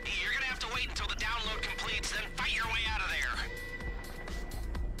bit. You're gonna have to wait until the download completes, then fight your way out of there.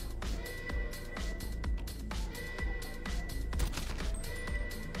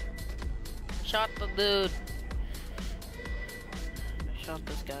 Shot the dude. I shot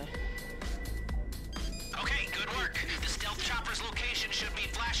this guy. Okay, good work. The stealth chopper's location should be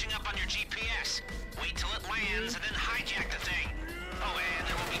flashing up on your GPS. Wait till it lands and then hijack the thing. Oh, and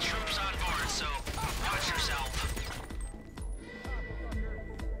there will be troops on board, so watch yourself.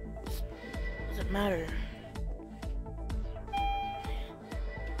 Doesn't matter.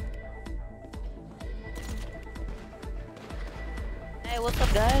 Hey, what's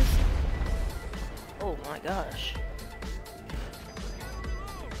up, guys? Oh my gosh.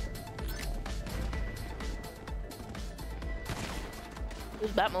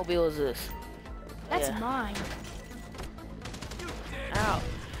 Whose Batmobile is this? That's Yeah. mine. Ow.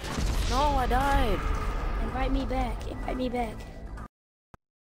 No, I died. Invite me back. Invite me back.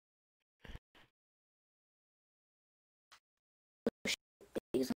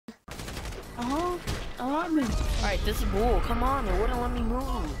 Alright, this is bull. Come on, it wouldn't let me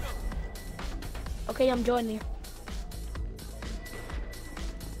move. Okay, I'm joining you.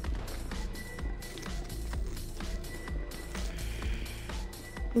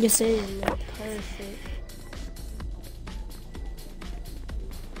 Yes, it is. Perfect.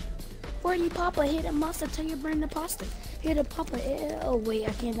 40 Papa, hit a monster till you burn the pasta. Hit a Papa. Oh, wait,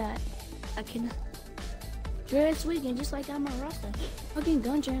 I cannot. I cannot. Dress weekend, just like I'm a Rasta. Fucking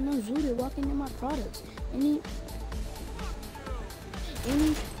gunja and no zooted walking in my products. Any,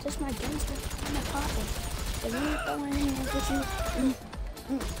 just my gangster, I'm a Papa. If you ain't throwing hands with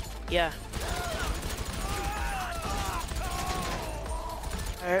you, Yeah.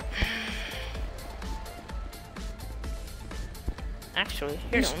 Alright. Actually,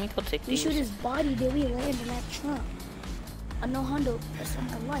 here, let me go take we these. shoot his body, then we land in that trunk. I know Hondo, that's on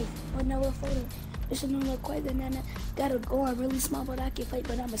my life. But never photo. It's another quite than that. Gotta go on really small, but I can fight,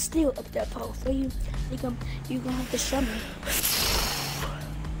 but I'ma still up that pole for you. You gonna have to show me.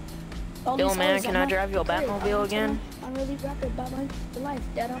 Yo, man, can I drive your Batmobile again? I'm really rapping about my life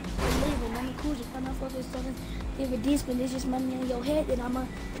that I'm living. I'm cool, just find out for this something. If it is, there's just money in your head, then I'ma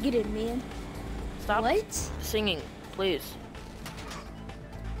get it, man. Stop What? singing, please.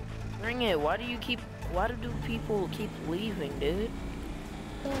 Bring it. Why do people keep leaving, dude?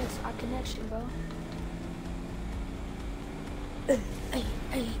 Yes, our connection, bro.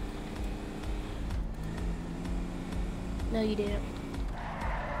 Hey. No, you didn't.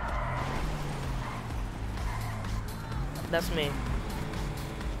 That's me.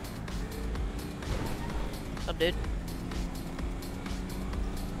 What's up, dude?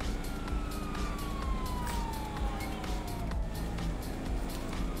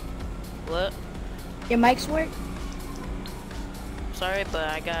 What? Your mics work? Sorry, but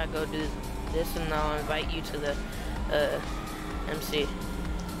I gotta go do this and I'll invite you to the MC.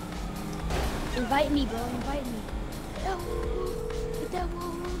 Invite me, bro. Invite me. Hit that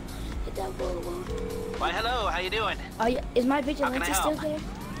wall. Hit that wall. Why, hello, how you doing? Is my vigilante still help? there?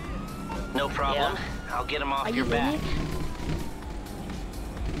 No problem. Yeah. I'll get him off Are your you in back. it?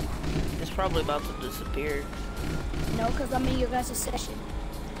 It's probably about to disappear. No, because I'm in your guys' session.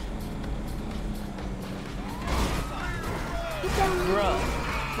 Hit that wall. Bro,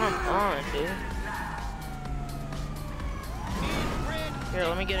 come on, dude. Here,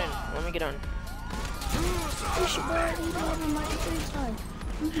 let me get in. Let me get on. Push your butt. He don't have my 3 times.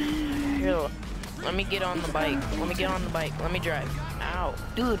 Here, let me get on the bike. Let me get on the bike. Let me drive. Ow.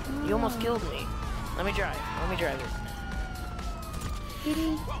 Dude, you almost killed me. Let me drive. Let me drive it.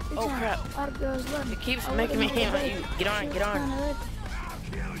 Kitty, Oh, crap. All the girls love me. It keeps I making me wanna hit know you. Get on, get on.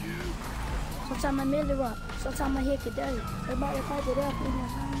 Sometimes my middle up. Sometimes my head get dirty. Everybody pipe it up. And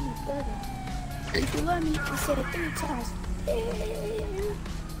I'm if you love me, I said it 3 times.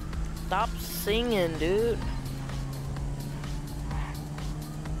 Stop singing, dude.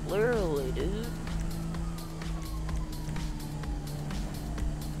 Literally, dude.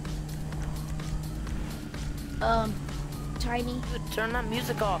 Tiny. Dude, turn that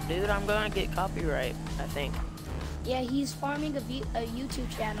music off, dude. I'm gonna get copyright, I think. Yeah, he's farming a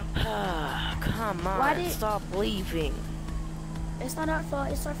YouTube channel. Ah, come on. Why did- Stop leaving. It's not our fault.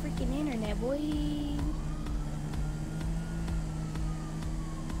 It's our freaking internet, boy.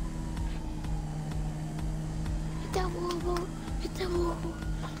 Hit that wall. Hit that wall.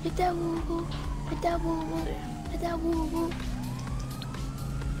 Hit that wall. Hit that wall. Hit that wall.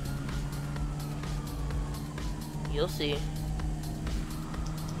 You'll see.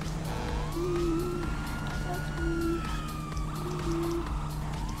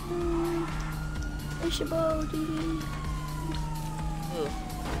 It's your boy, DD. Ooh.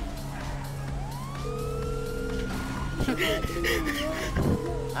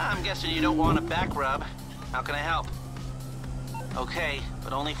 I'm guessing you don't want a back rub. How can I help? Okay,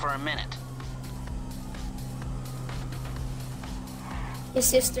 but only for a minute. His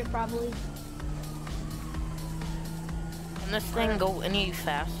sister, probably. Can this thing go any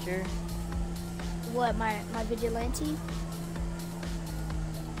faster? What, my vigilante?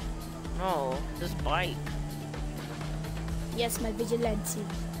 No, this bike. Yes, my vigilante.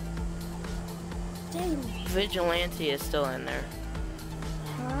 Dang. Vigilante is still in there.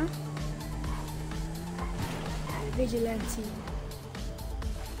 Huh? Vigilante.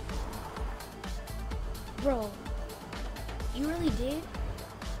 Bro, you really did?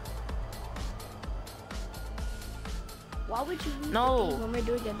 Why would you leave No. the game when we're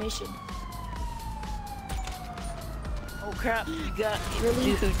doing a mission? Oh crap, you got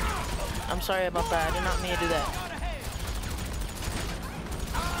Really? Dude, I'm sorry about that. I did not mean to do that.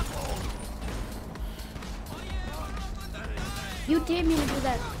 You did mean to do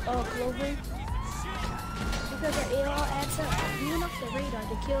that, Clover. Because it all adds up. You went off the radar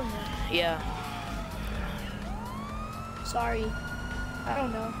to kill him. Yeah. Sorry. I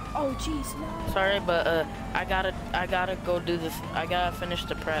don't know. Oh jeez, no. Sorry, but I gotta go do this. I gotta finish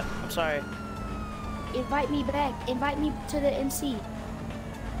the prep. I'm sorry. Invite me back. Invite me to the MC.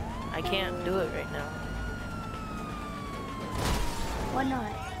 I can't do it right now. Why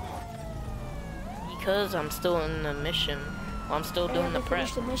not? Because I'm still in the mission. Well, I'm still doing the prep.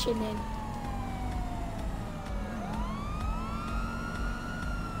 Finish the mission then.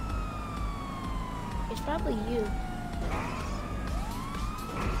 It's probably you.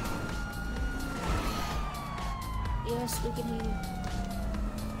 Yes, we can hear you.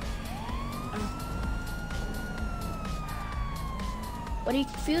 What are you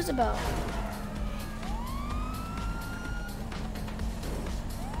confused about?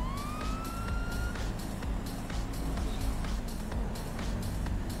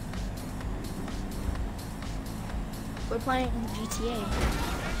 We're playing GTA.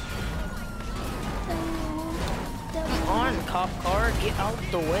 Come on, cop car, get out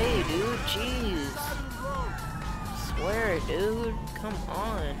the way, dude. Jeez. Swear, dude. Come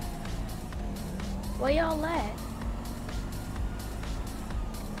on. Where y'all at?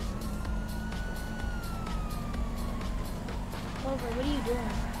 Clover, what are you doing?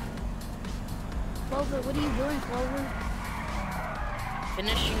 Clover, what are you doing, Clover?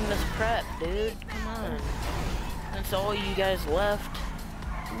 Finishing this prep, dude. Come on. That's all you guys left.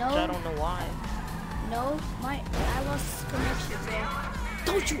 No, Which I don't know why. no, I lost connection, bro.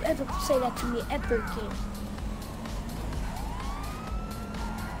 Don't you ever say that to me ever again.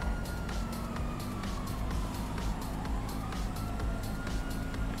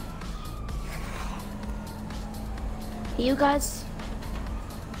 You guys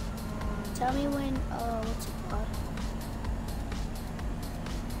tell me when, what's it called?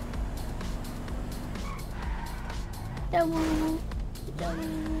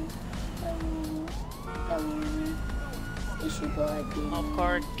 It's your boy, Oh,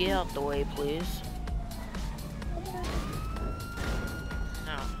 card, get out the way, please.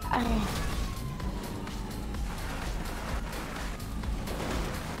 No.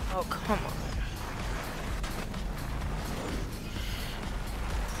 Oh, come on.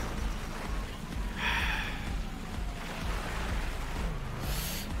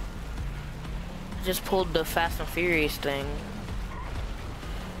 I just pulled the Fast and Furious thing.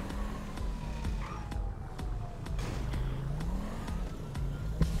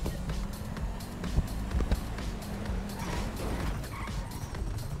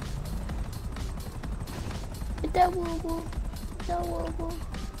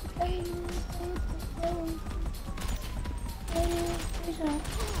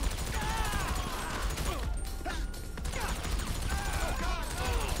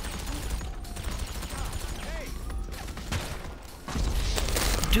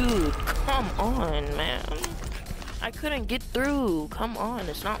 Dude, come on, man. I couldn't get through. Come on,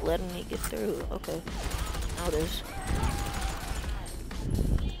 it's not letting me get through. Okay, now it is.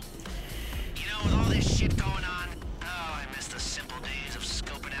 You know, with all this shit going on, oh, I miss the simple days of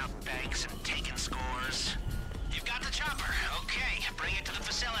scoping out banks and taking scores. You've got the chopper. Okay, bring it to the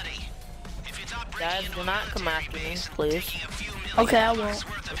facility. If you thought breaking Guys, into do a not come military after me, base and please. taking a few million Okay, I dollars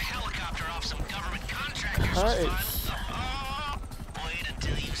won't. worth of helicopter off some government contractors was fun. Cuz. Oh, wait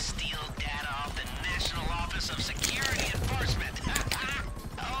until you steal data off the National Office of Security Enforcement.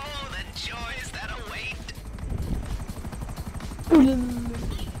 Oh, the joys that await.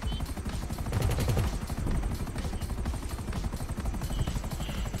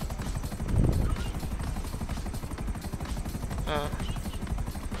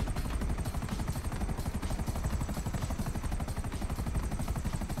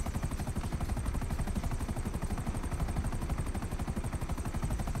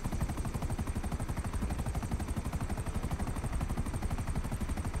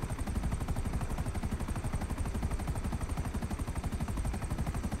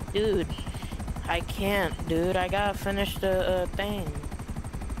 Dude, I can't, dude. I gotta finish the thing.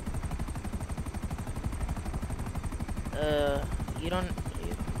 You don't.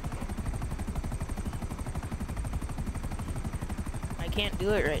 I can't do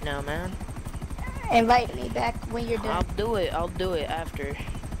it right now, man. Invite me back when you're I'll done. do it. I'll do it after.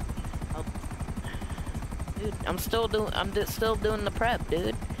 Dude, I'm still doing the prep,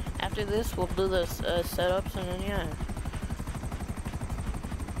 dude. After this, we'll do the setups and then yeah.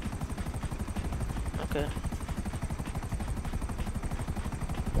 Okay.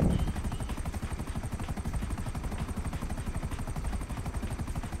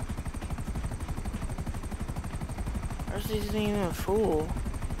 Ours isn't even full.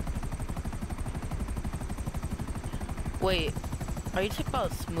 Wait, are you talking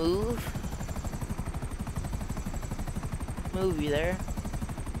about Smooth? Smooth, you there?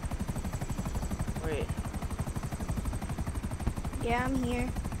 Wait. Yeah, I'm here.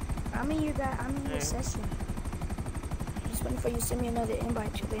 I'm in your Hey. session. Just waiting for you to send me another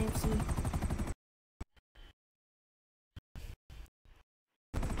invite to the MC.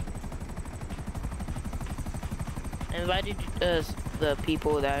 I invited the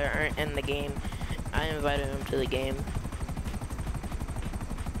people that aren't in the game. I invited them to the game.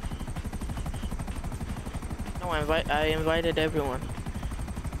 No, I invited everyone.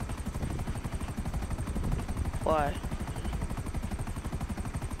 Why?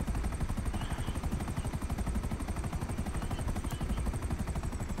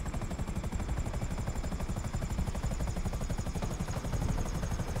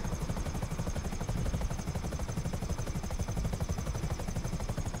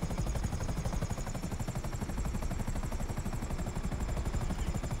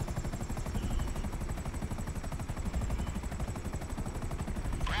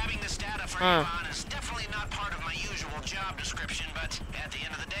 Grabbing this data for Huh. Avon is definitely not part of my usual job description, but at the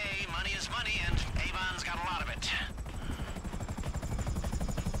end of the day, money is money, and Avon's got a lot of it.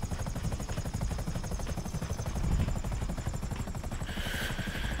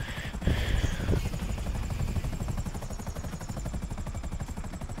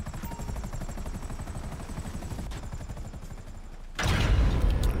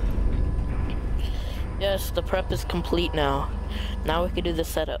 Yes, the prep is complete now. Now we can do the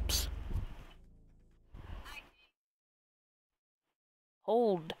setups.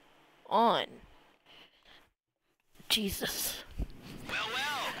 Hold on. Jesus. Well,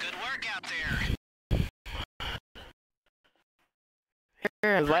 good work out there.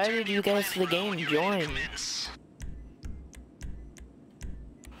 I invited you guys to the game. Join. Commence.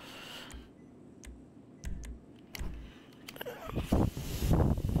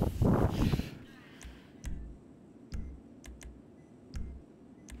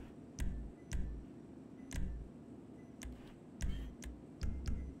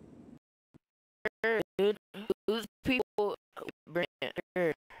 Dude, who's people bring it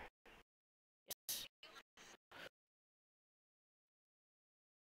here? Yes.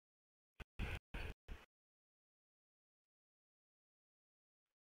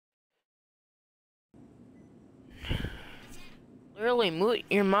 Literally, mute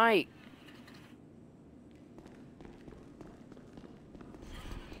your mic.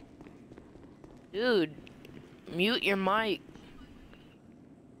 Dude, mute your mic.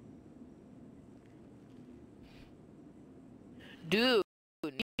 Dude,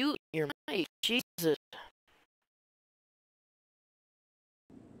 mute your mic. Jesus.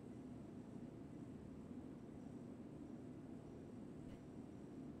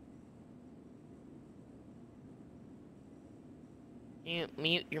 You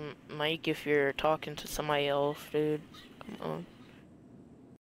mute your mic if you're talking to somebody else, dude. Come on.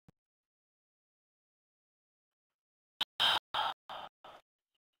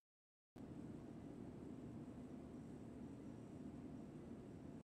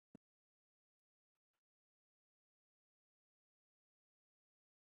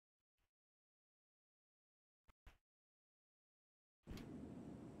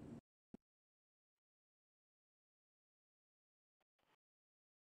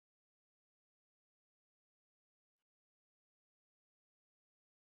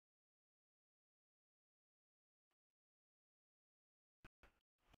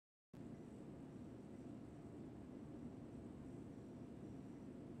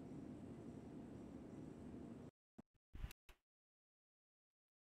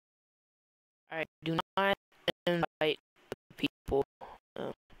 Alright, do not invite people.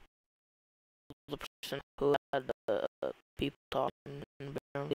 The person who had the people talking in the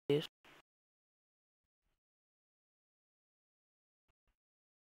background, please.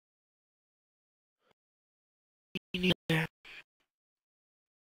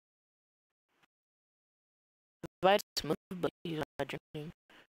 Invite Smooth, but he's not drinking.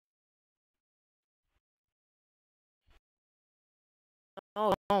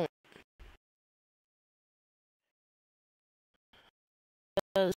 No, don't.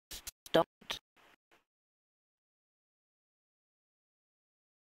 Just don't.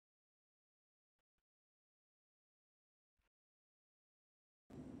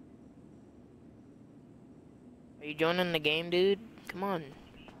 Are you joining the game, dude? Come on.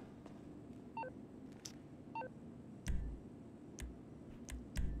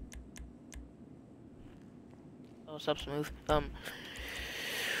 Oh, what's up, Smooth?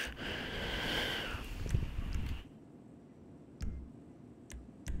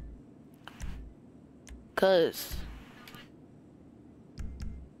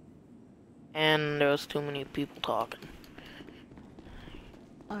 And there was too many people talking.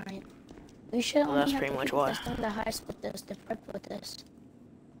 Alright. We should Well, only that's have pretty the much people why. that's done the heist with us, the prep with us.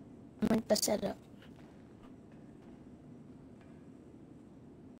 I mean, the setup.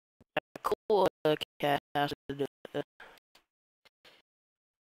 Cool, cat has to do it.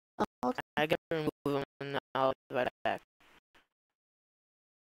 Oh, okay. I gotta remove him and I'll invite it back.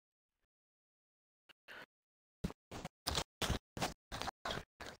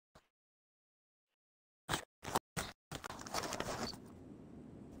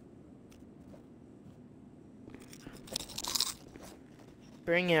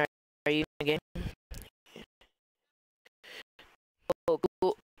 Bring it. Are you in the game? Oh,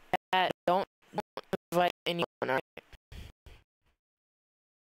 cool. Don't invite anyone, alright?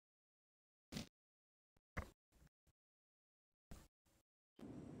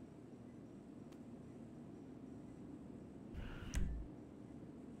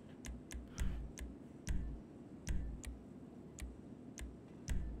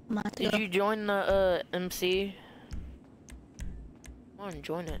 Did you join the MC? Come on,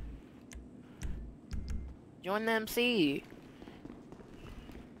 join it. Join the MC.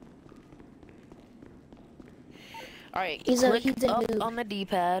 Alright, click up on the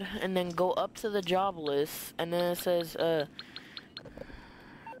D-pad and then go up to the job list and then it says and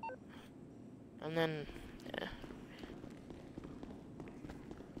then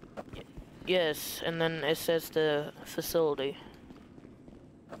yes, and then it says the facility.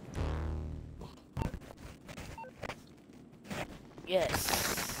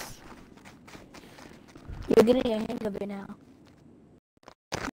 Yes. You're getting a hang of it now.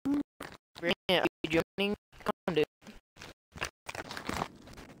 Bring it. Are you joining? Come on, dude.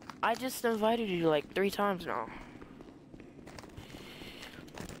 I just invited you like 3 times now.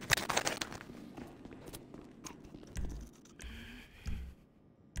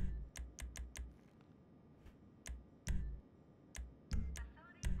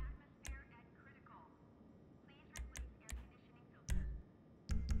 Facility atmosphere at critical. Please replace air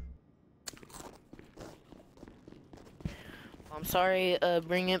conditioning filter. I'm sorry,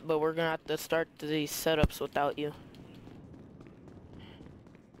 bring it, but we're gonna have to start these setups without you.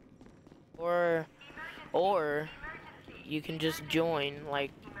 Or you can just join,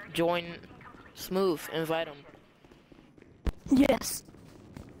 like, join Smooth, invite him. Yes.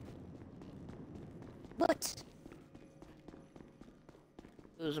 But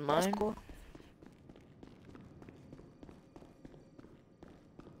Who's that's mine? cool.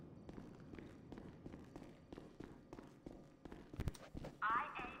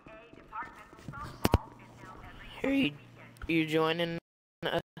 IAA departmental softball is now every Here, you joining?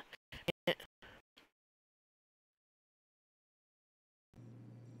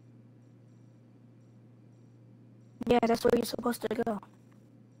 Yeah, that's where you're supposed to go.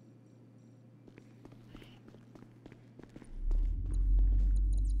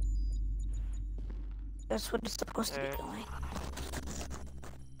 That's what it's supposed to be doing.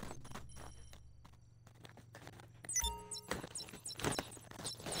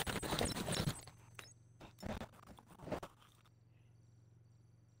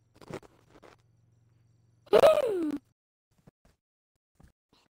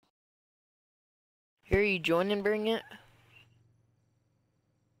 Here, you join and bring it?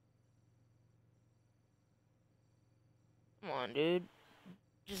 Come on, dude.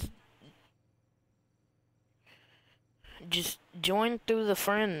 Just join through the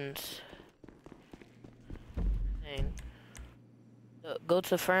friends thing. Go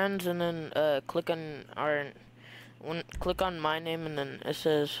to friends and then click on click on my name and then it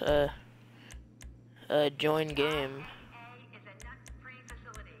says join game. IAA is a nut-free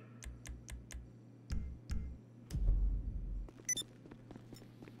facility.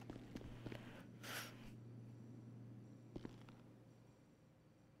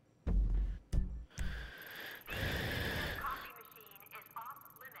 Coffee machine is off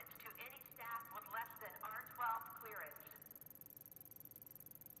limits to any staff with less than R12 clearance.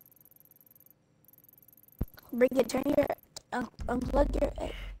 Bring it. Turn your unplug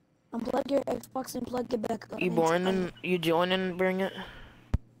your Xbox and plug it back up. You join and bring it?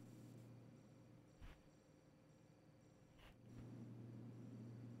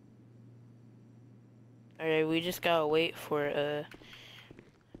 Alright, we just gotta wait for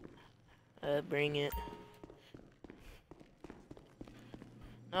bring it.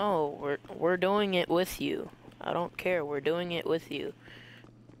 No, we're doing it with you. I don't care, we're doing it with you.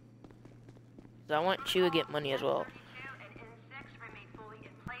 'Cause I want you to get money as well. And N6 remain fully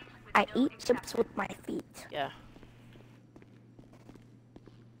in place with I no eat chips with my feet. Yeah.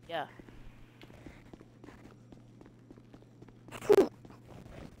 Yeah.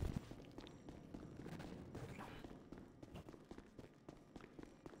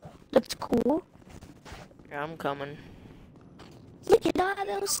 Looks cool. Yeah, I'm coming. Look at all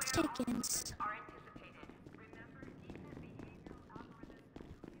those chickens. are anticipated. Remember, decent behavioral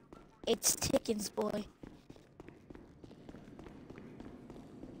algorithms. It's chickens, boy.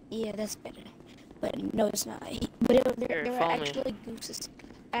 Yeah, that's better. But no, it's not. But Here, there were follow me. actually gooses.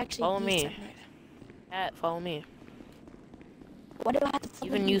 Actually, Follow geese me. in there. Cat, follow me. Why do I have to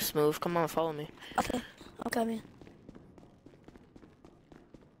follow Even you, Smooth, come on, follow me. Okay, I'm coming.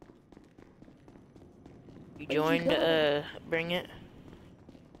 You Where'd you joined, go? bring it.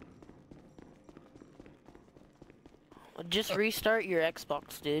 Just restart your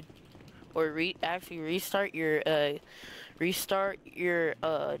Xbox, dude. Or actually restart your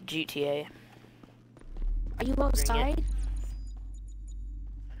GTA. Are you outside?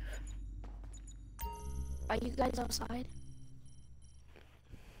 Are you guys outside?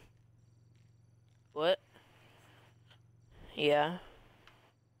 What? Yeah.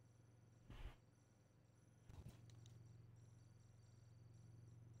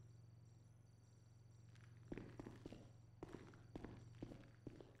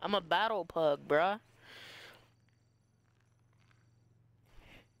 I'm a battle pug, bruh.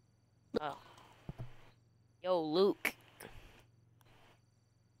 Oh. Yo, Luke.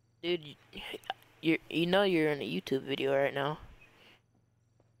 Dude, you know you're in a YouTube video right now.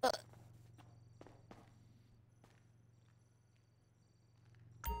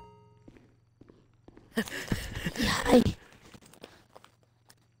 Hi.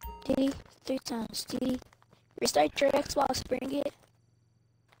 Diddy, 3 times. Diddy, restart your Xbox, bring it.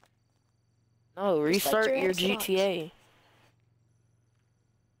 No, restart your your Xbox. GTA.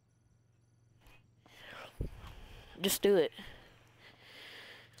 Just do it.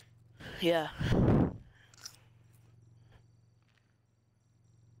 Yeah.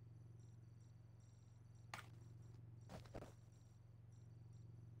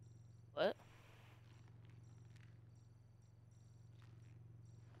 What?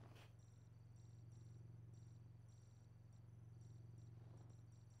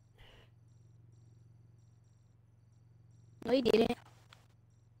 No, you didn't.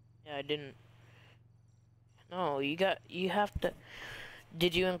 Yeah, I didn't. No, you have to.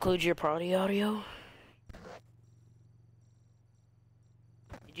 Did you include your party audio?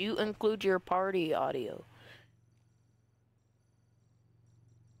 Did you include your party audio?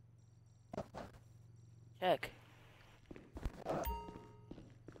 Check.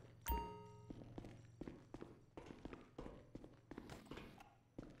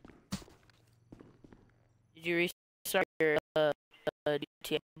 Did you restart your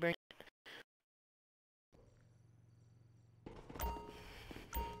DTA?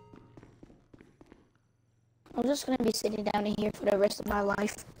 I'm just gonna be sitting down in here for the rest of my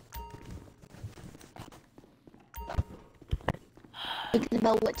life. Thinking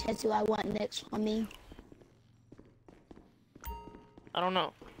about what tattoo I want next on me. I don't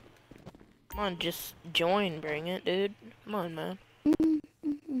know. Come on, just join, bring it, dude. Come on, man.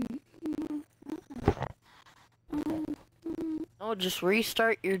 No, just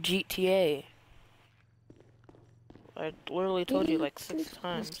restart your GTA. I literally told you like 6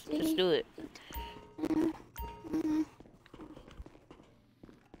 times. Just do it.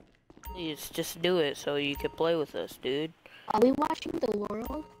 Please, just do it so you can play with us, dude. Are we watching the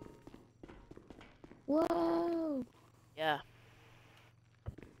world? Whoa. Yeah.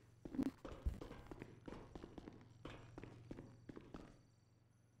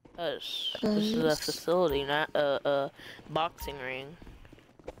 This is a facility, not a boxing ring.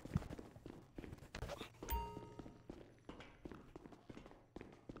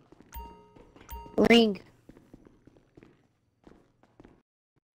 Ring.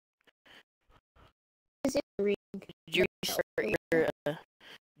 Is it a ring? Did you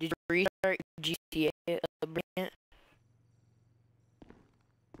restart your GTA, Brant?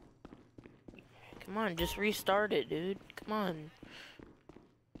 Come on, just restart it, dude. Come on.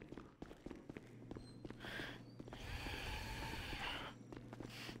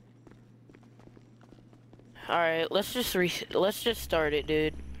 Alright, let's just start it,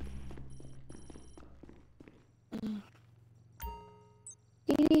 dude.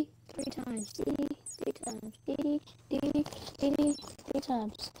 Dee 3 times. Dee 3 times. Dee 3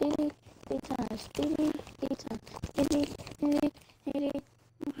 times. Dee 3 times. Dee 3 times. Dee.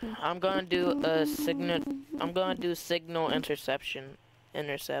 I'm gonna do a signal. I'm gonna do signal interception.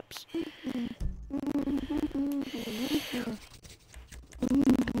 Intercepts.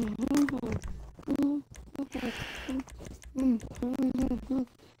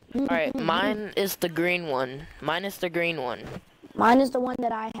 Alright, mine is the green one. Mine is the green one. Mine is the one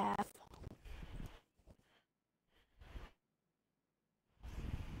that I have.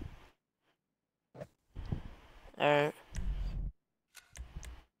 Alright.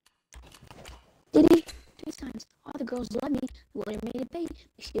 Diddy, 3 times. All the girls love me. Lawyer made it big.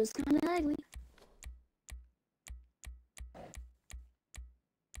 She was kinda ugly.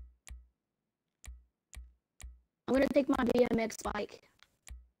 I'm gonna take my BMX bike.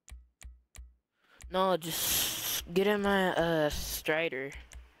 No, just get in my Strider.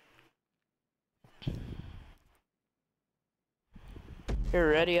 Here,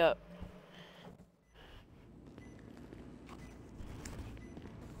 ready up.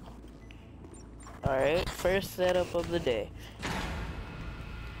 Alright, first setup of the day.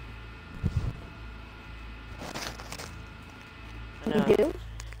 You do?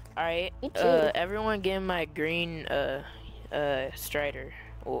 Alright, Me too. everyone get in my green Strider.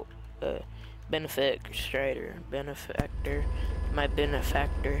 Well, benefit Strider. Benefactor. My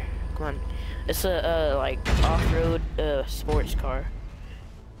benefactor. Come on. It's a like off-road sports car.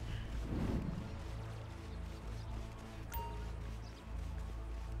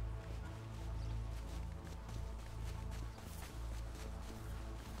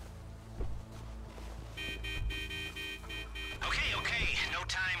 Okay, no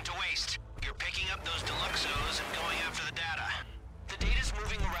time to waste. You're picking up those Deluxos and going after the data. The data's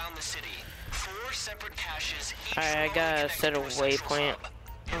moving around the city. 4 separate caches, each Alright, I gotta set a waypoint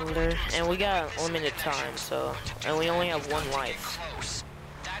over, and we got limited time, so, and we only have 1 life. Close.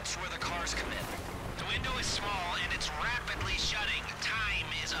 That's where the cars come in. The window is small and it's rapidly shutting. Time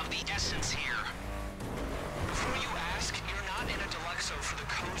is of the essence here. Before you ask, you're not in a Deluxo for the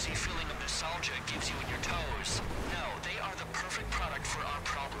cozy feeling of nostalgia it gives you in your toes. No, they are the perfect product for our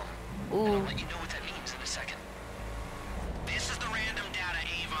problem. And I'll Ooh, let you know what that means in a second.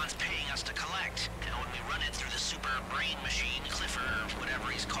 brain machine, Clifford, or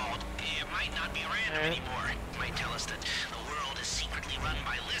whatever he's called, it might not be random anymore. It might tell us that the world is secretly run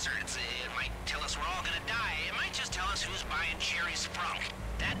by lizards. It might tell us we're all gonna die. It might just tell us who's buying Cherry Sprunk.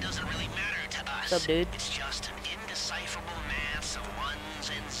 That doesn't really matter to us. What's up, dude? It's just an indecipherable mass of ones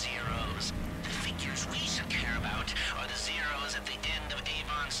and zeros. The figures we should care about are the zeros at the end of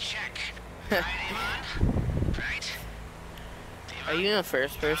Avon's check. Right, Avon? Right? Are you in the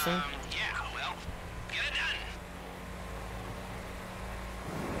first person? Yeah, well, get it done.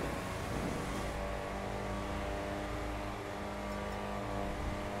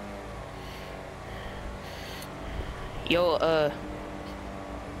 Yo,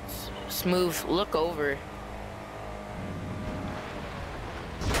 Smooth, look over.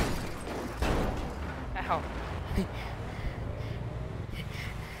 Ow.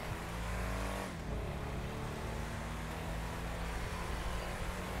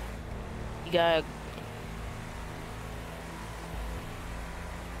 You gotta...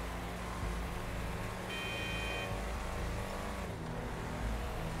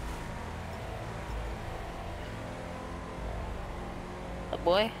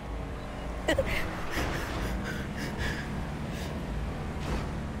 boy.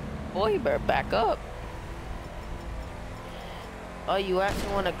 Boy, you better back up. Oh, you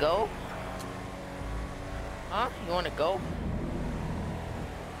actually want to go? Huh? You want to go?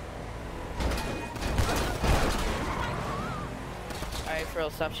 Alright, Fro,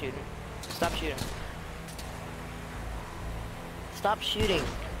 stop shooting. Stop shooting. Stop shooting.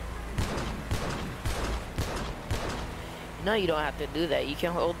 No, you don't have to do that. You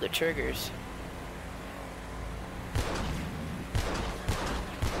can hold the triggers.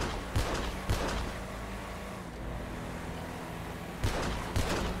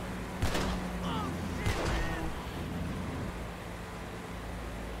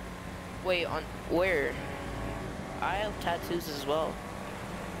 Wait, on where? I have tattoos as well.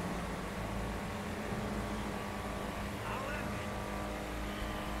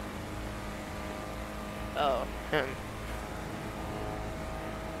 Oh, him.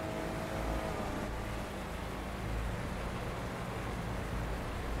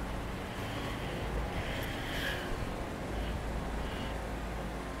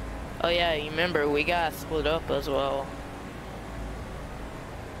 Oh yeah, you remember we got split up as well.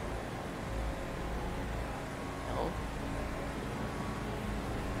 No.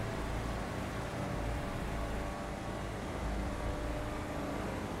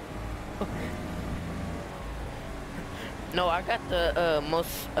 No, I got the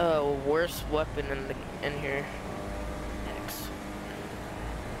most worst weapon in here. X.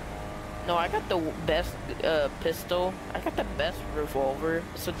 No, I got the best pistol. I got the best revolver.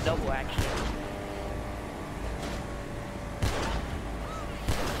 It's a double action.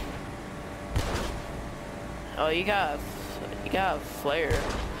 Oh, you got a flare.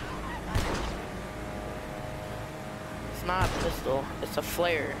 It's not a pistol. It's a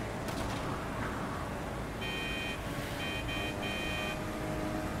flare.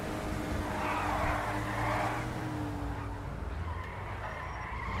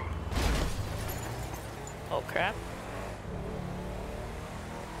 Oh crap.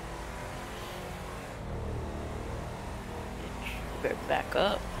 Better back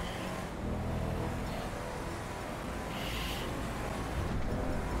up.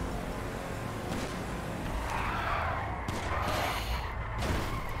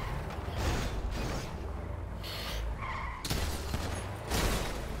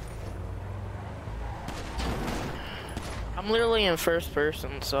 I'm literally in first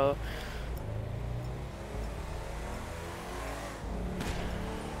person, so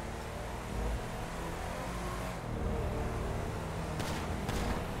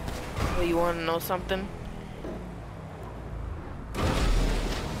you want to know something?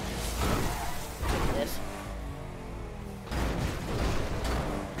 Yes.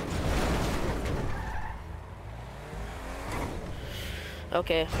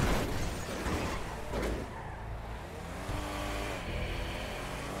 Okay.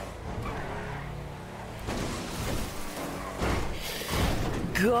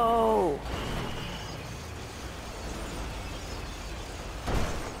 Go!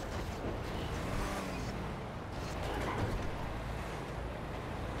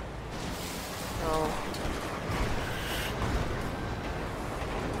 No.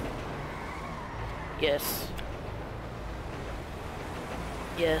 Yes.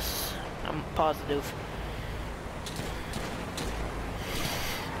 Yes, I'm positive.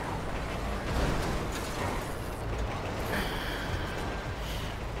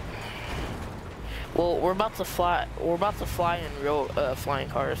 Well, we're about to fly. We're about to fly in real flying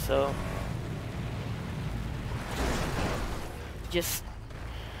cars, so. just...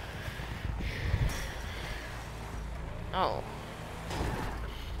 Oh.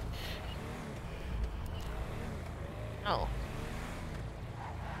 Oh.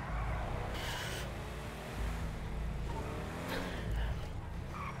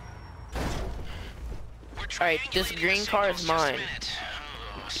 Alright, this green car is mine.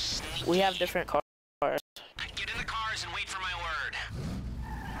 We have different cars. Get in the cars and wait for my word.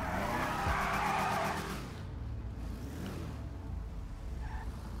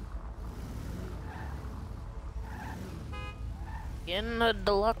 In the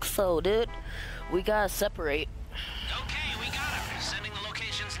Deluxo, dude. We gotta separate. Okay, we got him. Sending the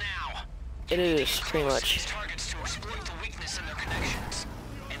locations now. It is, pretty much. These targets to exploit the weakness in their connections.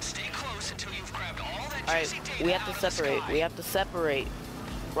 And stay close until you've grabbed all that Alright, juicy data we have out to of the separate. sky. We have to separate.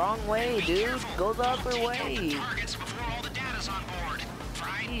 Wrong way, Be dude. careful. Go the Don't other take out the way. targets before all the data's on board.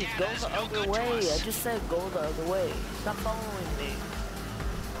 Fried Please, data go is the no other good to way. us. I just said go the other way. Stop following me.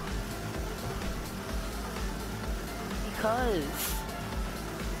 Because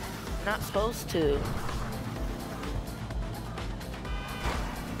you're not supposed to.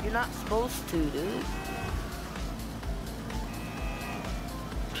 You're not supposed to, dude.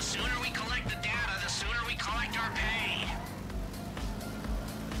 The sooner we collect the data, the sooner we collect our pay.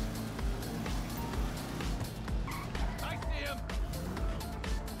 I see him.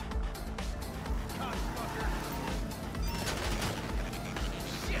 Cockfucker.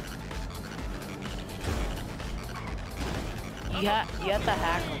 You have to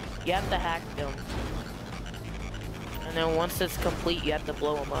hack them. You have to hack them. And then once it's complete, you have to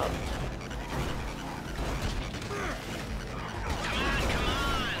blow them up. Come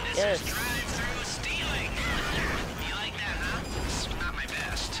on. This Yes. is drive-through stealing. You like that, huh? It's not my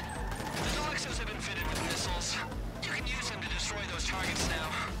best. The Deluxos have been fitted with missiles. You can use them to destroy those targets now.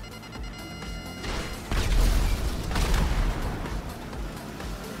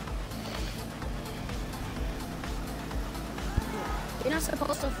 You're not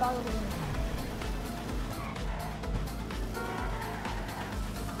supposed to follow me.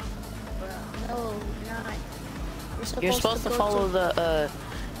 No, you're not. You're supposed to go follow the,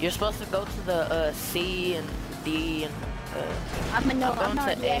 you're supposed to go to the, C and D and, I'm going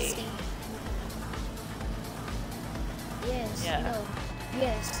not to yes. A. Yes, Yeah. no.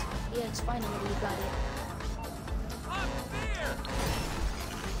 Yes, finally you got it.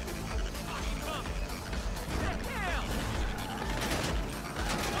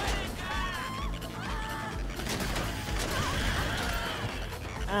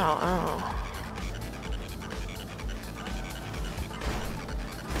 Ow, ow.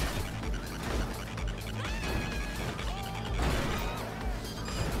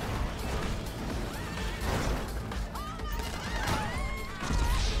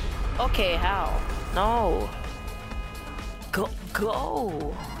 Okay, how? No.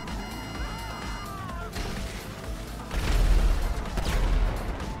 Go.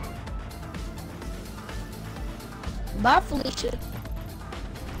 Bye, Felicia.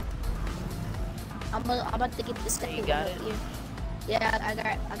 I'm about to get this second You got one it? up here.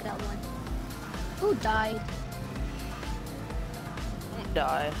 Yeah, I got one. Who died? Don't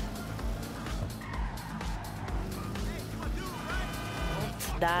die.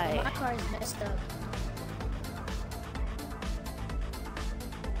 Don't die. My car is messed up.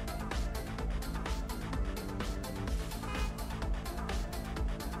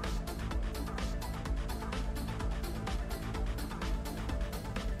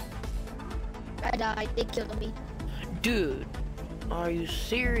 I died. They killed me. Dude, are you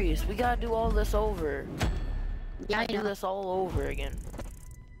serious? We gotta do all this over. Yeah, I Do know. this all over again.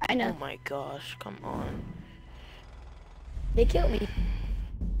 I know. Oh my gosh, come on. They killed me.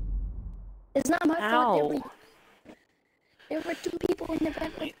 It's not my fault. Ow. There were two people in the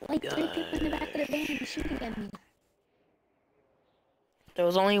back, like 3 people in the back of the van shooting at me. There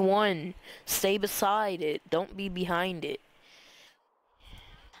was only one. Stay beside it. Don't be behind it.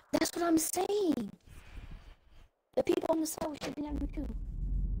 That's what I'm saying. The people on the side were shooting at me too.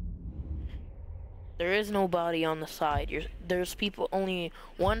 There is nobody on the side. There's people, only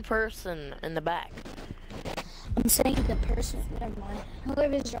one person in the back. I'm saying the person, never mind.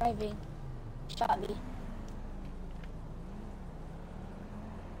 Whoever's driving shot me.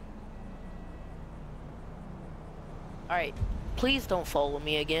 Alright, please don't follow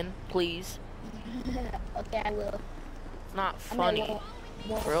me again. Please. Okay, I will. It's not I mean, funny.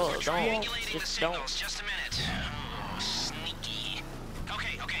 won't. Bro, don't. Triangulating the Just don't. signals. Just a minute. Oh, sneaky.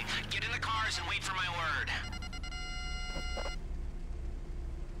 Okay. Get in the cars and wait for my word.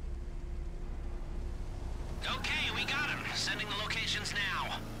 Okay, we got him. Sending the locations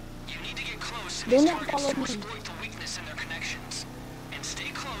now. You need to get close. Do These not targets follow to me. exploit the weakness in their connections.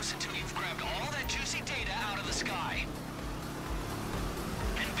 supply.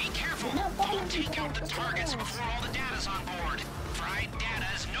 And be careful. No, Don't take out the targets before all the data's on board. Fried data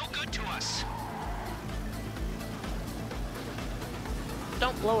is no good to us.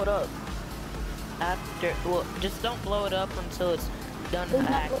 Don't blow it up. After, well, just don't blow it up until it's done We're not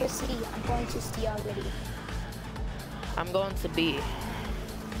hacking. going to C. I'm going to C already. I'm going to B.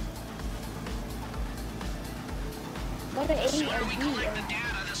 Go to A The or sooner we B. collect the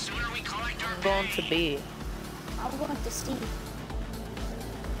data, the sooner we collect our I'm going pay. to B. I'm going to C.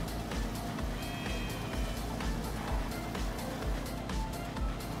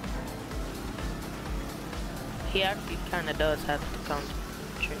 He actually kind of does have to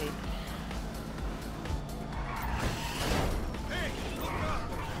concentrate. Hey, look up!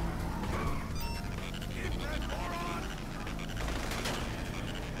 Keep that moron!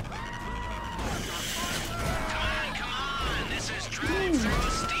 Come on, this is drive-through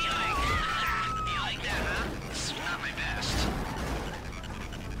stealing. You like that, huh? It's not my best.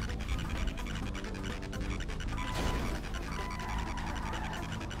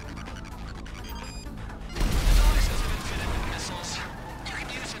 The devices have been fitted with missiles. You can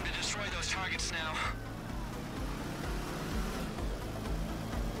use them to destroy those targets now.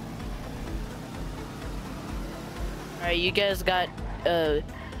 Alright, you guys got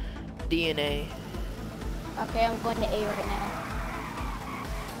DNA. Okay, I'm going to A right now.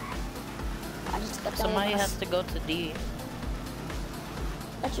 I just got Somebody has to go to D.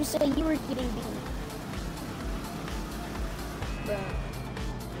 But you said you were getting B. Bro.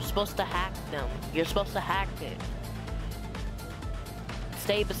 You're supposed to hack them. You're supposed to hack it.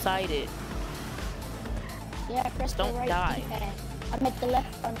 Stay beside it. Yeah, I pressed Don't the right die. D-pad. I'm at the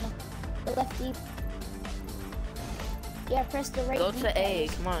left on the left D. Yeah, press the right Go D-pad. to A.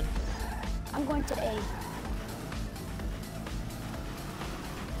 Come on. I'm going to A.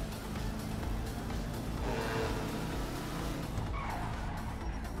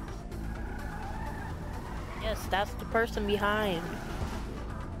 Yes, that's the person behind.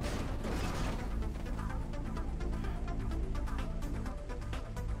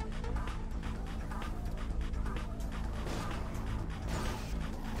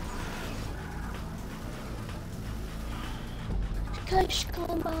 Kush,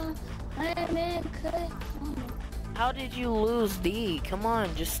 come on. I'm in Kush. How did you lose D? Come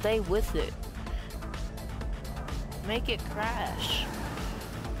on, just stay with it. Make it crash.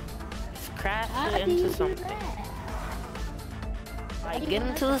 Just crash How it do you into do something. that? By How do you getting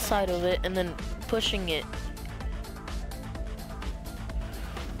make to the it side of it and then pushing it.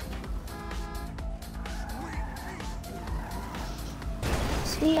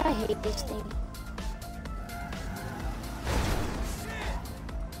 See, I hate this thing.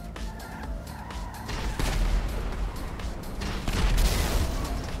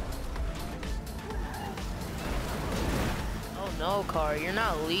 Oh no, Car, you're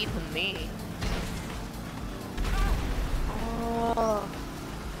not leading me. Oh,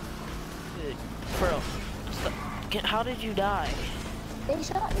 Dude, bro. How did you die? they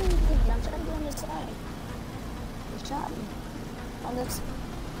shot me. I'm trying to go on the side. They shot me. On this.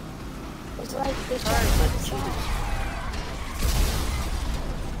 It's like they shot Sorry, me on but the side.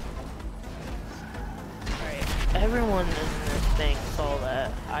 Alright, everyone in this thing saw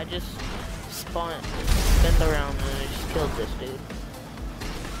that. I just spun around and I just killed this dude.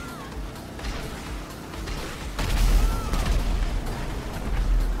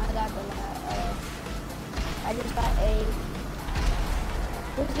 I got the I just got A.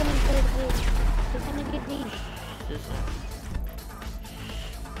 Who's gonna get D? Who's gonna get D? This is-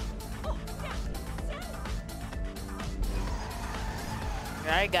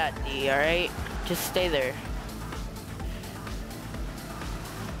 I got D, alright? Just stay there.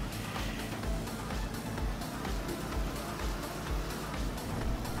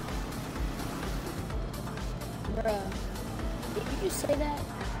 Bruh. Did you just say that?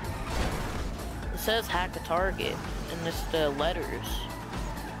 It says hack a target, and it's the letters.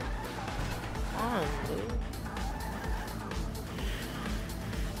 Come on, dude.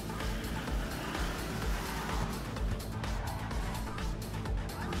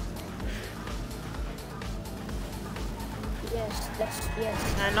 Yes, that's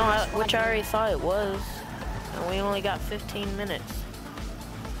yes. I know, which I already thought it was. And we only got 15 minutes.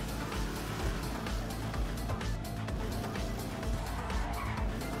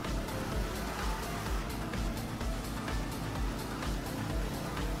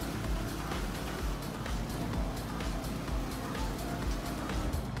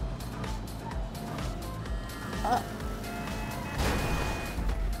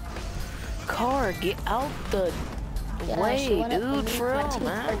 Car, get out the Yeah, she Wait, went up dude, me, for my real, teeth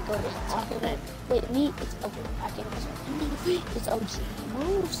man. hurt going talking about. Wait, me, it's over. I can't listen. It's OG.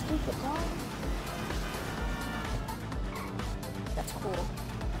 Move, stupid dog. That's cool.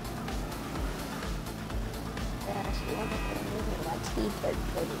 Yeah, she went up me, my teeth hurt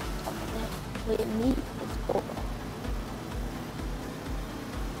going talking about. Wait, me, it's over.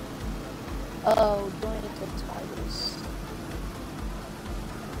 Oh, going to Tigers.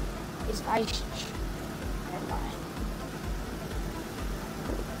 It's ice. Never mind.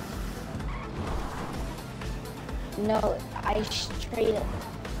 No, ice trader.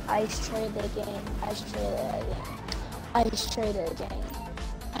 Ice trader again. Ice trader again. Ice trader again.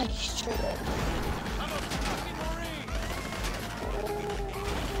 Ice trader again. I'm a fucking Marine!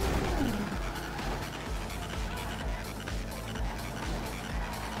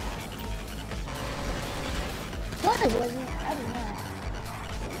 What it wasn't? I don't know.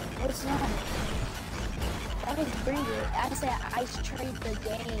 What's not? I just bring it. I said ice trade the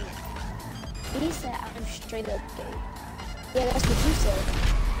game. He said I'm straight up gay. Yeah, that's what you said.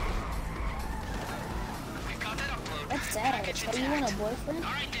 We've got that upload. That's sad. So you want a boyfriend?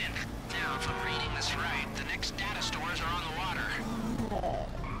 All right then. Now, if I'm reading this right, the next data stores are on the water.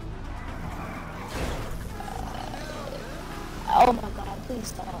 Oh my god, please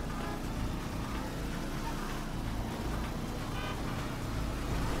stop.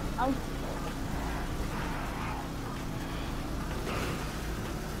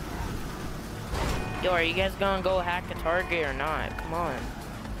 Yo, are you guys gonna go hack a target or not? Come on.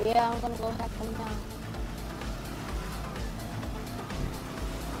 Yeah, I'm gonna go hack them down.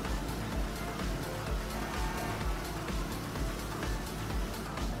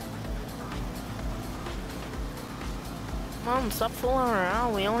 Mom, stop fooling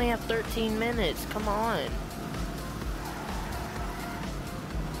around. We only have 13 minutes. Come on.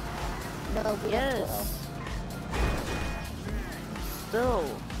 No, we have 12. Yes. Still.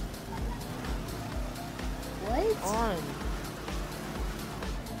 What? On.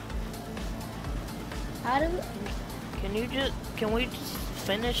 How do we... Can we just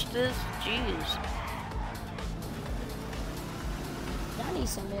finish this? Jeez. I need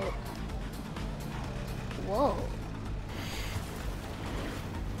some milk. Whoa.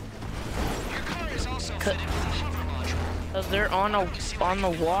 Your car is also fitted with a hover module. Cause they're on the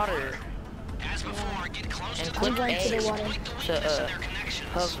water. As before, get close And to the click going to the devices, water. point the To weakness in their connections.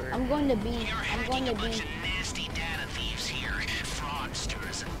 hover. I'm going to be... You're I'm hacking going a to bunch be... of nasty data thieves here.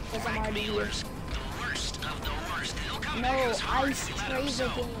 Fraudsters and Because I'm already here. blackmailers. The worst of the worst. They'll come No, back as hard ice if you let them. trade So,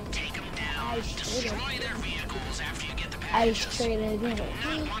 again. take them down. Ice trade Destroy their vehicles after you get the Ice packages. trade again.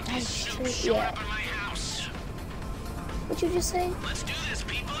 Not want this Ice soup trade... showing Yeah. up in my house. What you just say? Let's do this,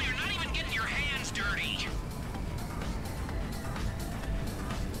 people. You're not even getting your hands dirty.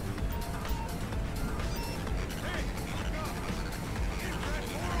 Hey, look up!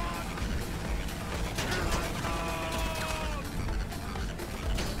 Get that moron!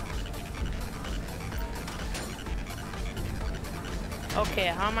 Okay,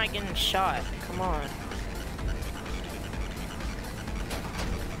 how am I getting shot? Come on.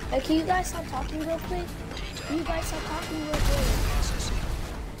 Hey, can you guys stop talking real quick? Can you guys stop talking real quick?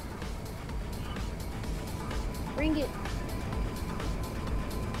 Bring it.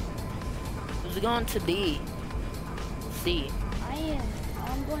 Who's going to D? C. I am.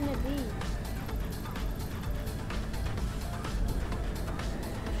 I'm going to be.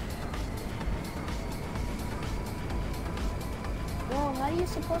 Bro, how are you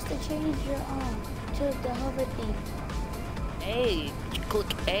supposed to change your to the hover thing? A. Click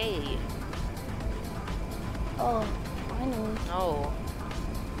A. Oh, I know. No.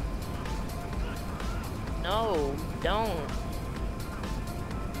 No, don't.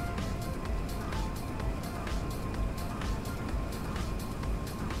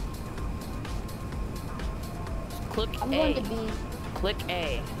 Click I'm A. going to be. Click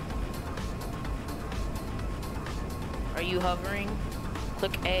A. Are you hovering?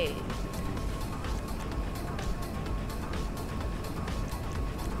 Click A.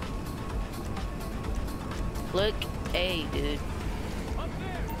 Click A, dude. Up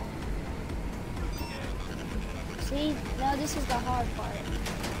there! See, now this is the hard part.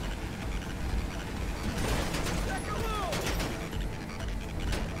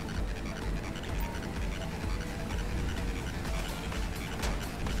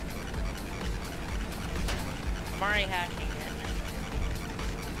 I'm already hacking it.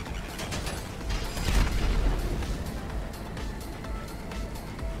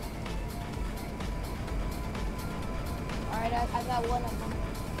 Alright, I got one of them.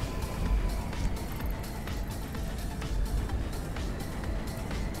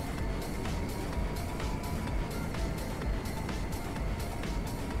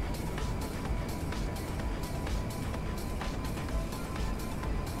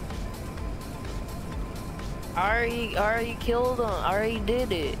 I already killed him. I already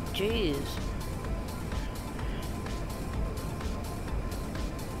did it. Jeez.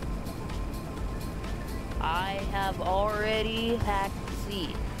 I have already hacked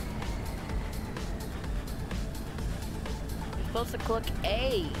C. You're supposed to click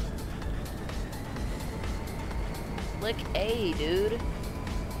A. Click A, dude.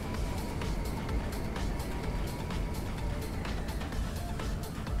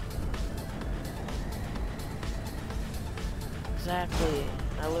 Exactly.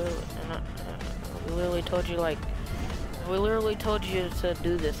 We literally told you like, we literally told you to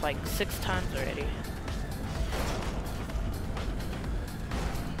do this like 6 times already.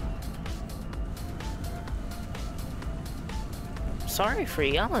 Sorry for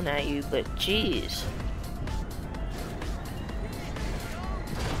yelling at you, but jeez.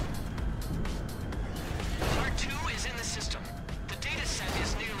 Part 2 is in the system. The data set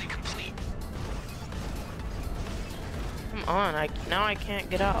is nearly complete. Come on, now I can't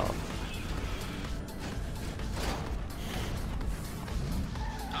get out.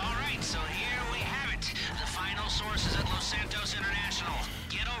 Alright, so here we have it. The final source is at Los Santos International.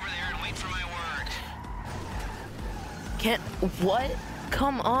 Get over there and wait for my word. Can't, what?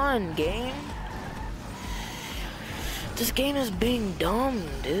 Come on, game. This game is being dumb,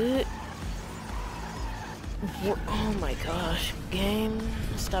 dude. Oh my gosh, game,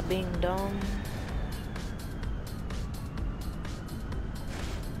 stop being dumb.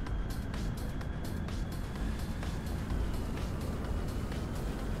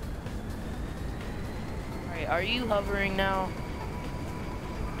 Alright, are you hovering now?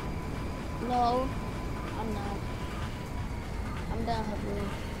 No, I'm not. I'm done hovering.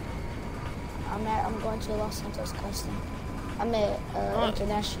 I'm going to Los Santos Custom. I'm at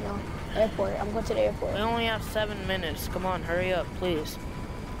International Airport. I'm going to the airport. We only have 7 minutes. Come on, hurry up, please.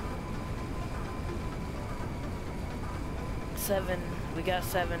 7. We got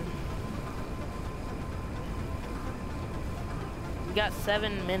 7. We got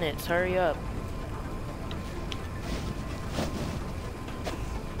 7 minutes. Hurry up.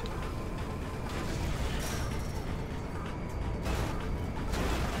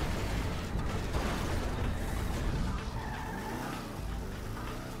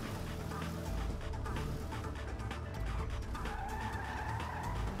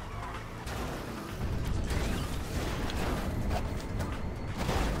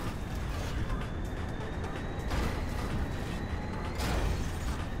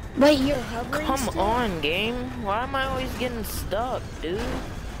 Wait, you're hovering Come still? on, game. Why am I always getting stuck, dude?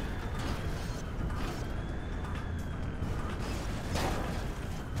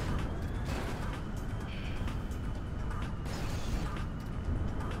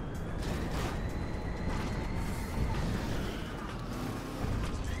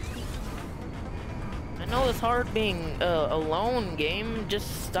 I know it's hard being alone, game.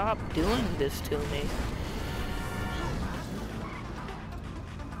 Just stop doing this to me.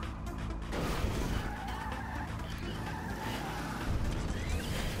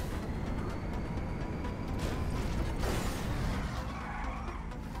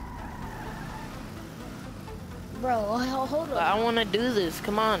 Bro, hold on. I want to do this.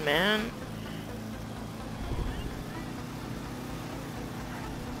 Come on, man.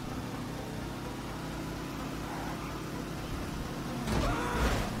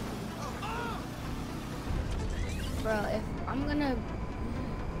 Bro, if I'm gonna...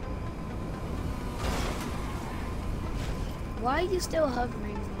 Why are you still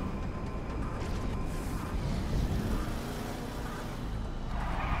hovering?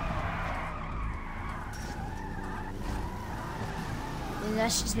 And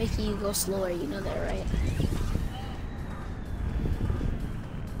that's just making you go slower, you know that, right?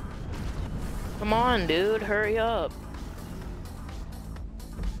 Come on, dude. Hurry up.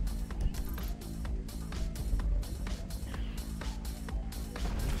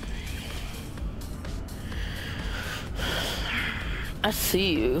 I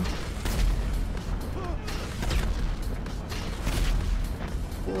see you.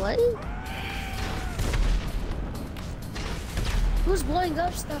 What? Who's blowing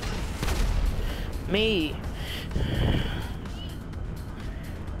up stuff? Me.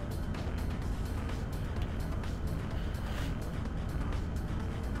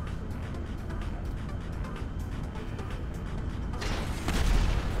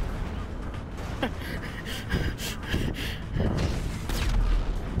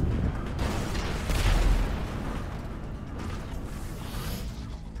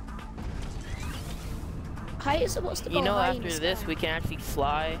 How are you supposed to go You know, high in after the this, sky? we can actually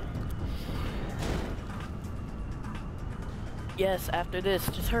fly. Yes, after this.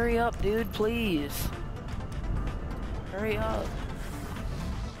 Just hurry up, dude, please. Hurry up.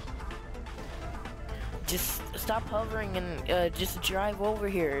 Just stop hovering and just drive over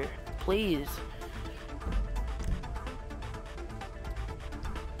here, please.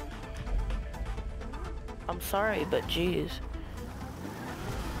 I'm sorry, but jeez.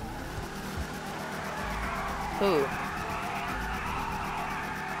 Who?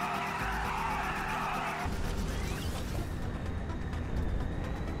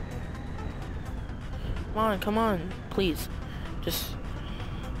 Come on, please. Just...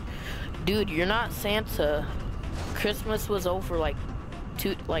 Dude, you're not Santa. Christmas was over like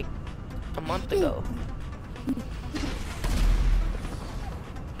a month ago.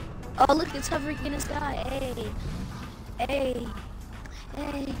 Oh, look, it's hovering in the sky. Hey. Hey.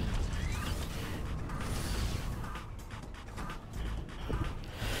 Hey.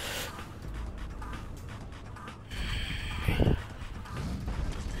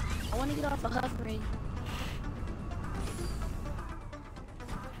 I want to get off of hovering.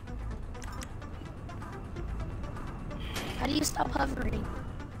 How do you stop hovering?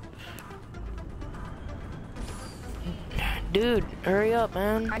 Dude, hurry up,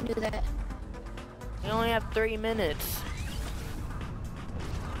 man. I knew that. We only have 3 minutes.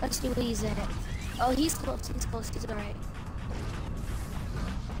 Let's see where he's at. Oh, he's close, he's alright.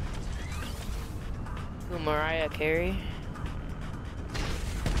 Who, Mariah Carey?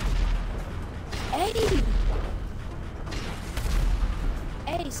 Hey!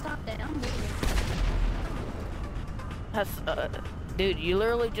 Hey, stop that, I'm moving. That's, dude, you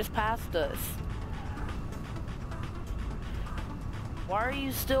literally just passed us. Why are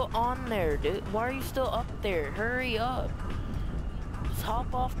you still on there, dude? Why are you still up there? Hurry up. Just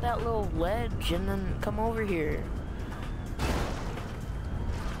hop off that little ledge and then come over here.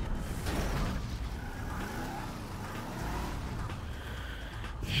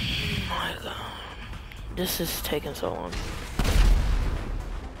 Oh my god. This is taking so long.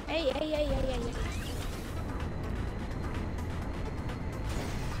 Hey.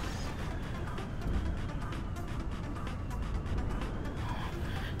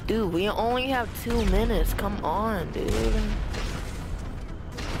 Dude, we only have 2 minutes. Come on, dude.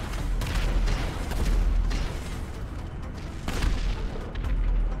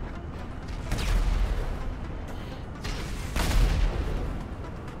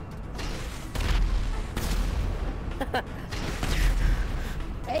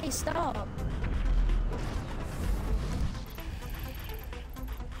 Hey, stop.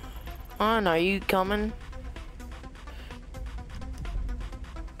 On, are you coming?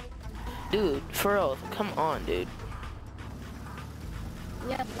 Dude, for real, come on, dude.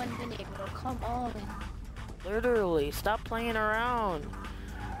 We have 1 minute, bro. Come on. Literally, stop playing around.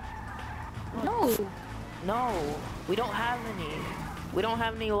 No. No, we don't have any. We don't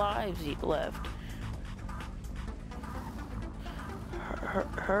have any lives left.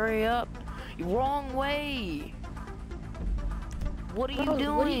 Hurry up. Wrong way. What are you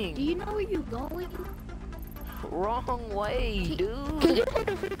doing? Do you know where you're going? Wrong way, dude. Can you tell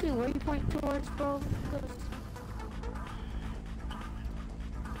the where you point towards, bro?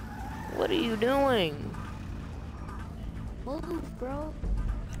 What are you doing? Move, bro.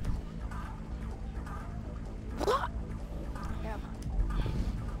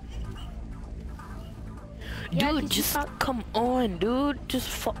 Yeah, Dude, just come on, dude.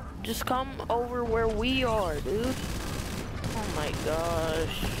 Just come over where we are, dude. Oh my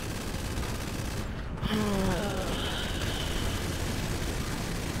gosh.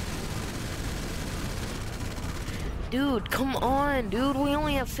 Dude, come on, dude. We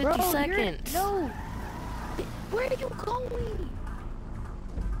only have 50 seconds. No. Where are you going?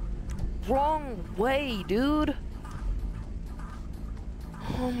 Wrong way, dude.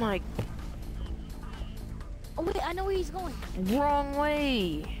 Oh my. Oh wait, I know where he's going. Wrong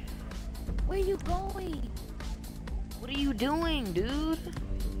way. Where are you going? What are you doing, dude?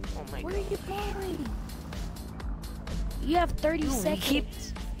 Oh my Where god. are you going? You have 30 Dude,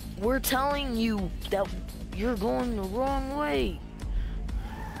 seconds. We're telling you that you're going the wrong way.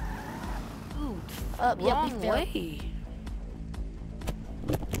 Dude, wrong way.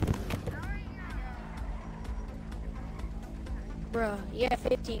 Bruh, yeah,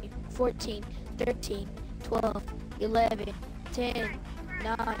 15, 14, 13, 12, 11, 10,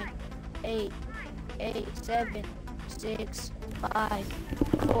 9, 8, 7, 6, 5,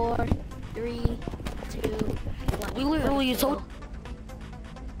 4, 3, 2, 1. We literally told.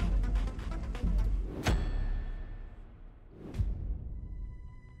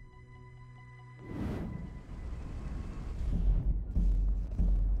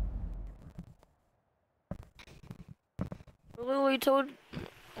 We literally told.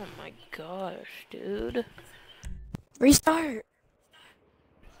 Oh my gosh, dude. Restart.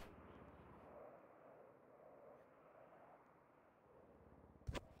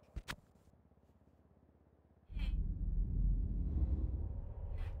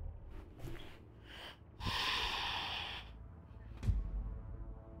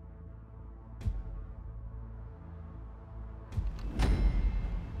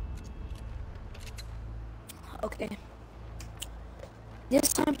 Okay.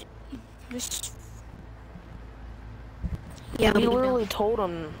 This time, just yeah. We literally told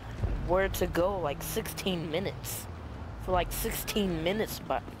him where to go like 16 minutes. For like 16 minutes,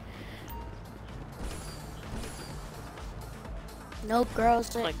 but no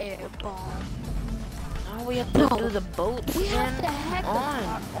girls in Like, air bomb. now we have to do the boats We have again. to hack the on.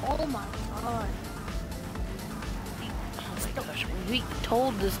 car. Oh my god. Oh my gosh, we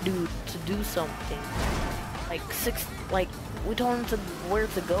told this dude to do something. We told him to where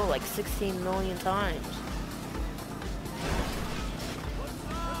to go like 16 million times.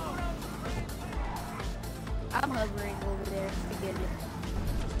 I'm hovering over there. Forget it.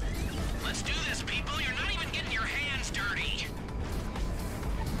 Let's do this, people. You're not even getting your hands dirty.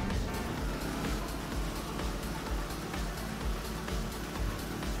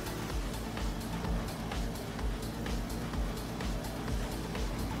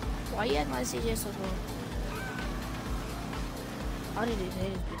 Why you acting like CJ so cool? How did his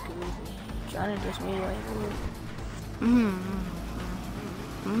haters be goofy? Trying to diss me like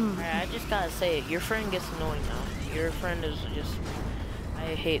Alright, I just gotta say it. Your friend gets annoying now. Your friend is just...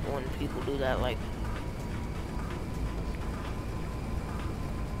 I hate when people do that, like...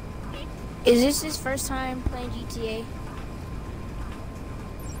 Is this his first time playing GTA?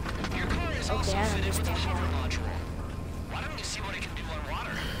 Your car is also Okay, I fitted with a understand hover now. module. Why don't you see what it can do on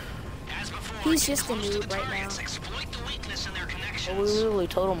water? As before, He's get just a close to noob the right targets, now. exploit the weakness in their connections. Well, we literally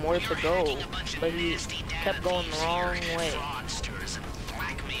told him where to You're go, hacking a bunch of but he nasty data kept going the thieves wrong here, way. fraudsters and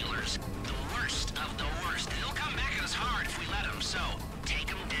blackmailers. The worst of the worst. They'll come back at us hard if we let them. So, take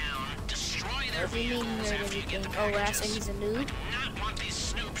them down, destroy their What do you mean vehicles nerd after you get everything? the Oh, I packages. said he's a noob? Not want these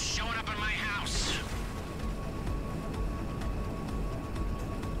snoops showing up in my house.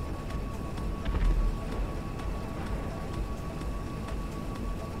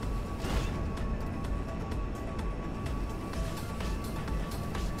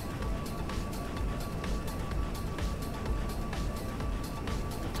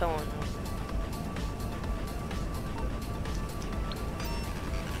 I'm telling you.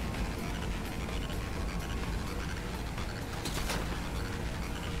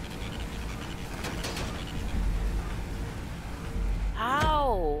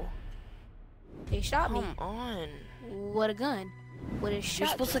 How? They shot me. Come on. What a gun. What a You're shot.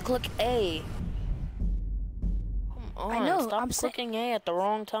 supposed to click A. Come on, know, stop I'm saying- clicking A at the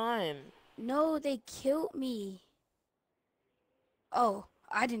wrong time. No, they killed me. Oh,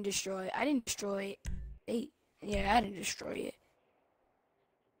 I didn't destroy it. I didn't destroy it. Yeah, I didn't destroy it.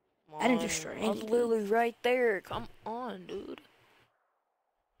 I didn't destroy I was anything. literally right there. Come on, dude.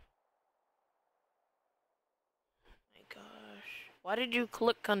 My gosh. Why did you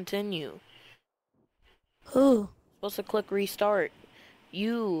click continue? Who? Supposed to click restart.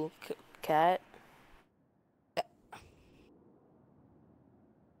 You, cat.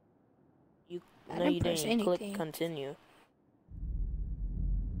 You I no, didn't you press didn't click anything. continue.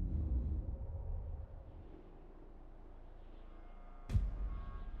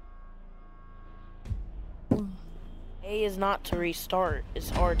 A is not to restart.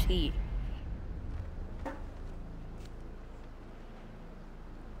 It's RT.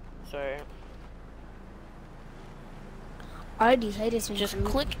 Sorry. All these haters been Just rude.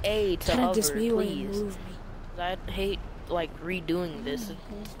 click A to Trying to diss hover, me when you please. move me. 'Cause I hate like redoing this.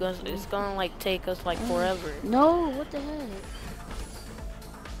 It's gonna like take us like forever. No, what the heck?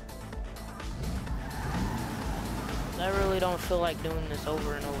 I really don't feel like doing this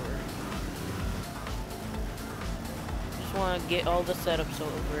over and over. Just want to get all the setups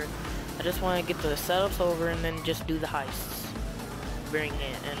over. I just want to get the setups over and then just do the heists. Bring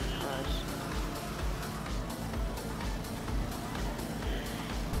it and us.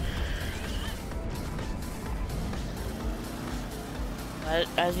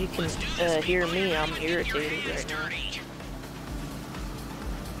 As you can hear me, I'm irritated right now.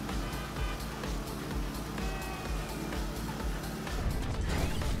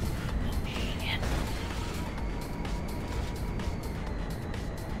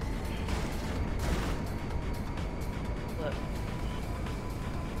 Look,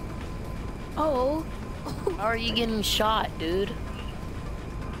 Oh. how are you getting shot, dude?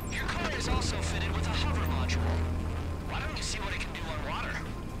 Your car is also fitted with a hover module. Why don't you see what it can do on water?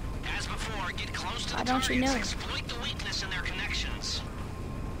 As before, Get close to Why the don't you targets, know? exploit the weakness in their connections.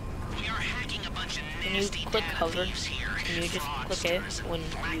 We are hacking a bunch of Can you nasty click data hover? thieves here. Can you just click it Fraudsters and when you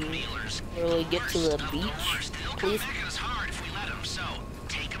blackmailers. really get to the Worst of beach, worst. They'll please? come back at us hard if we let them. So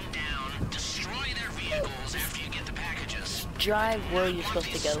take them down, destroy their vehicles after you get the packages. Drive where you're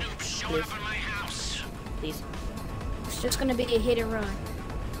supposed to go, Snoop showing please. up in my house. Please. It's just gonna be a hit and run.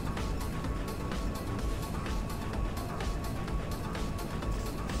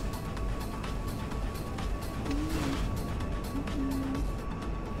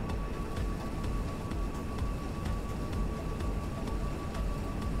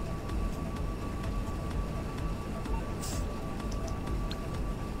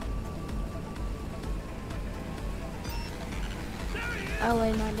 I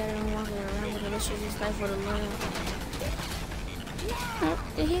lay my dad and walking around with a delicious life for the love.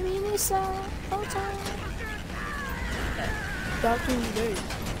 They hit me missile all time. Doomsday.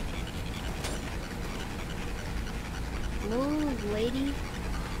 Move, lady.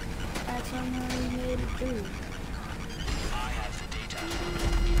 That's how we made it through. I have the data.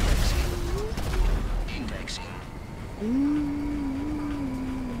 Indexing.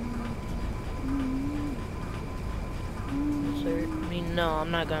 Sir, I mean, no,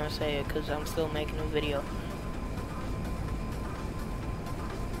 I'm not gonna say it because I'm still making a video.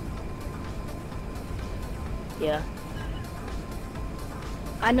 Yeah.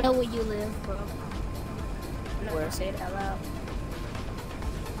 I know where you live, bro. I'm not Where? gonna say it out loud.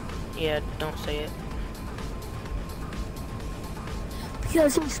 Yeah, don't say it.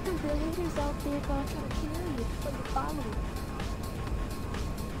 Because some stupid haters out there gonna try to kill you for your followers.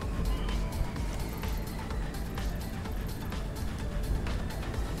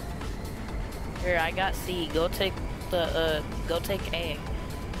 Here, I got C. Go take the, go take A.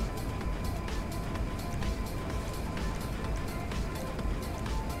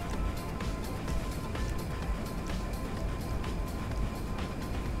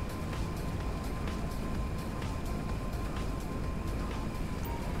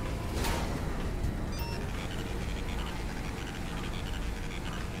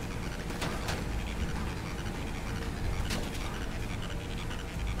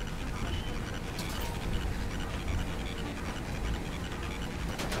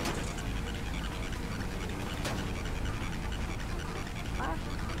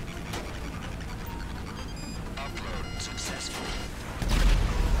 Upload successful.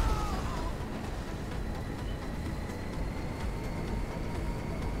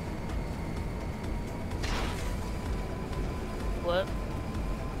 What?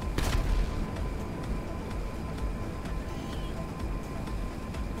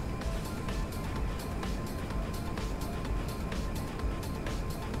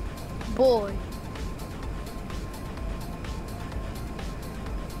 Boy.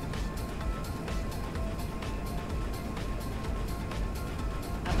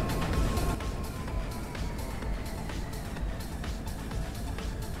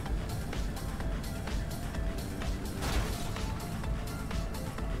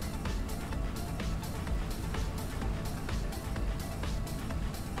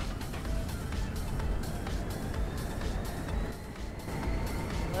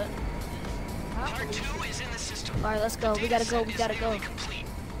 What? Part 2 is in the system. Alright, let's go. We gotta go. We gotta go. Nearly complete.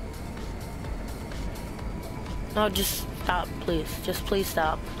 No, just stop, please. Just please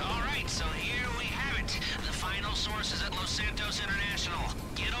stop. Alright, so here we have it. The final source is at Los Santos International.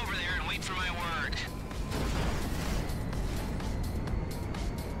 Get over there and wait for my word.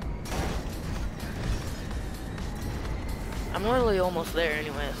 I'm literally almost there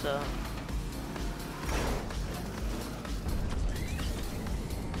anyway, so.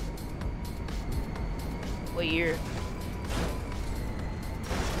 What year?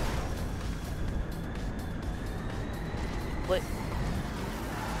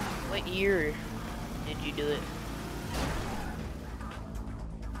 What year did you do it?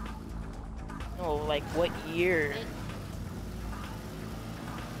 No, like what year?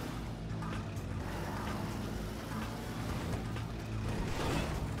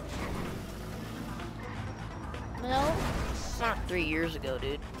 No, It's not 3 years ago,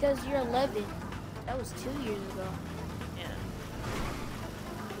 dude. because you're 11. That was 2 years ago. Yeah.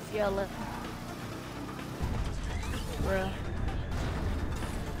 If you're 11. Bruh.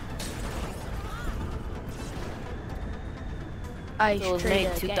 I So it was straight made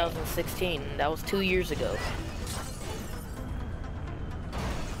up gang. 2016. That was 2 years ago.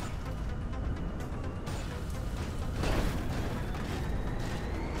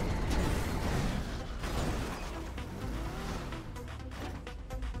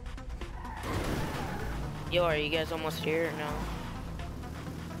 Yo, are you guys almost here or no?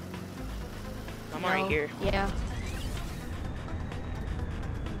 I'm right here. Yeah.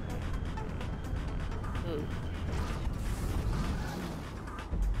 Ooh.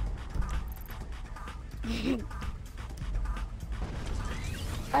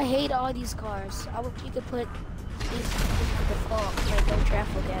 I hate all these cars. I wish you could put these on default, like no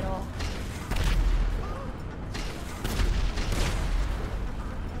traffic at all.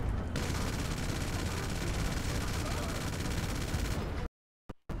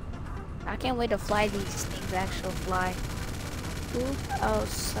 I can't wait to fly these things actually fly. Move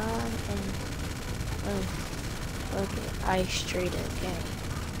outside and okay, I straight again.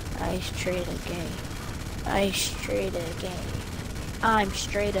 I straight again. I straight again. I'm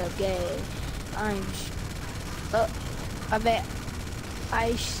straight up gay. I bet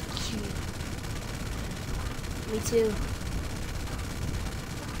me too.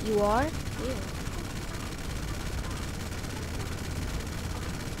 You are? Yeah.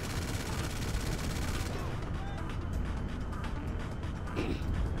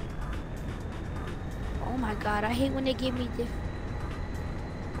 Oh my god, I hate when they give me different.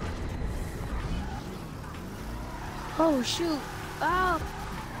 Oh shoot. Oh.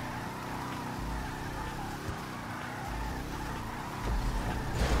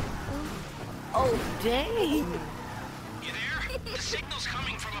 Oh, dang. You there? The signal's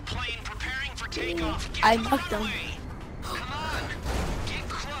coming from a plane preparing for takeoff. Get I to the knocked them. runway. Come on. Get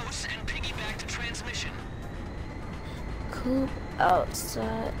close and piggyback to transmission. Coop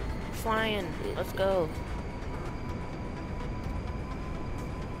outside. Flying. Let's go.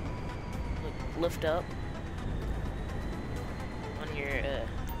 Lift up. On your,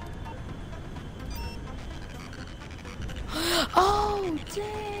 Oh,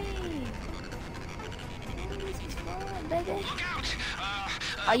 dang! This is fun, baby. Look out!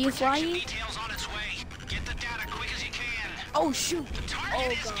 Are you protection flying? Details on its way. Get the data quick as you can. Oh, shoot! The target Oh,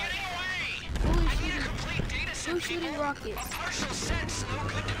 is God. getting away. Who is I need a shooting? complete data set, Who's shooting people. rockets? A partial set's no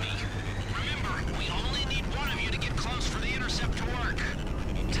good to me. Remember, we only need one of you to get close for the intercept to work.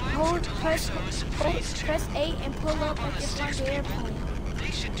 Time Hold, for press Delizos in phase 2. A and pull up Up on like the it's on sticks, the people. airplane.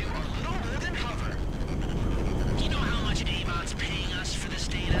 They should do a little more than hover. You know how much Avon's paying us for this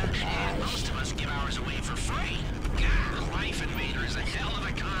data? And most of us give ours away for free. God, Life Invader is a hell of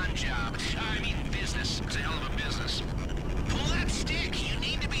a con job. I mean, business. It's a hell of a business. Pull that stick. You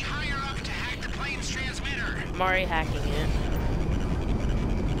need to be higher up to hack the plane's transmitter. I'm already hacking it.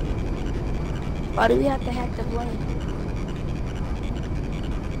 Why do we have to hack the plane?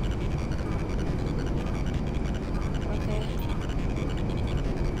 Okay.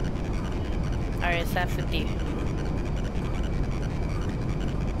 Alright, it's at 50.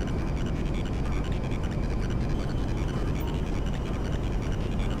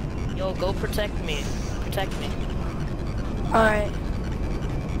 Yo, go protect me. Protect me. Alright.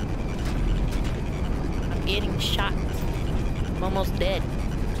 I'm getting shot. I'm almost dead.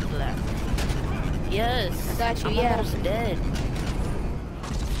 Look at that. Yes. I got you, I'm yeah. almost dead.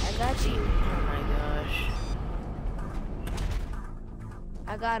 I got you. Oh my gosh.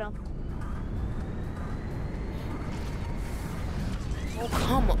 I got him. Oh,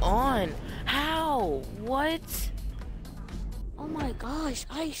 come on. How? What? Oh my gosh,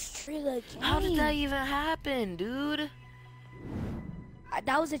 I straight again. How did that even happen, dude?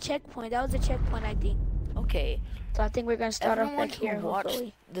 That was a checkpoint. That was a checkpoint, I think. Okay. So I think we're gonna start off Everyone back here, who watched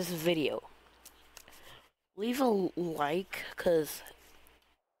hopefully. this video, leave a like, cause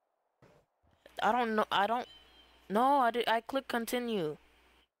I don't know. I clicked continue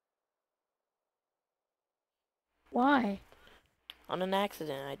Why? on an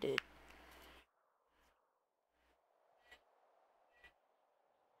accident. I did.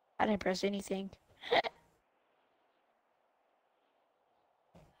 I didn't press anything.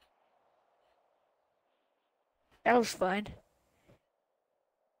 That was fun.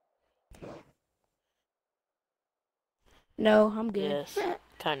 No, I'm good. Yes,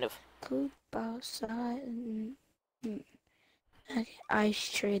 kind of. Coop outside. Okay, I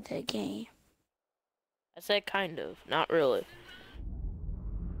trade the game. I said kind of, not really.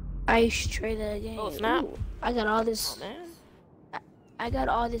 I trade the game. Oh snap! Ooh, I got all this. Oh man. I got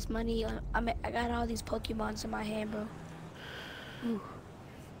all this money. I got all these Pokemons in my hand, bro. Ooh.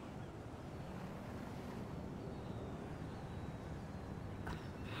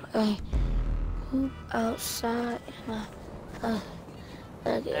 Okay. Coop outside. Okay,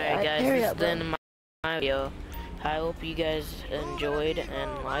 Alright guys, hurry this up, is the bro. end of my video. I hope you guys enjoyed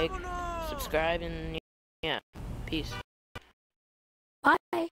and like, subscribe, and yeah, peace.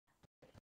 Bye.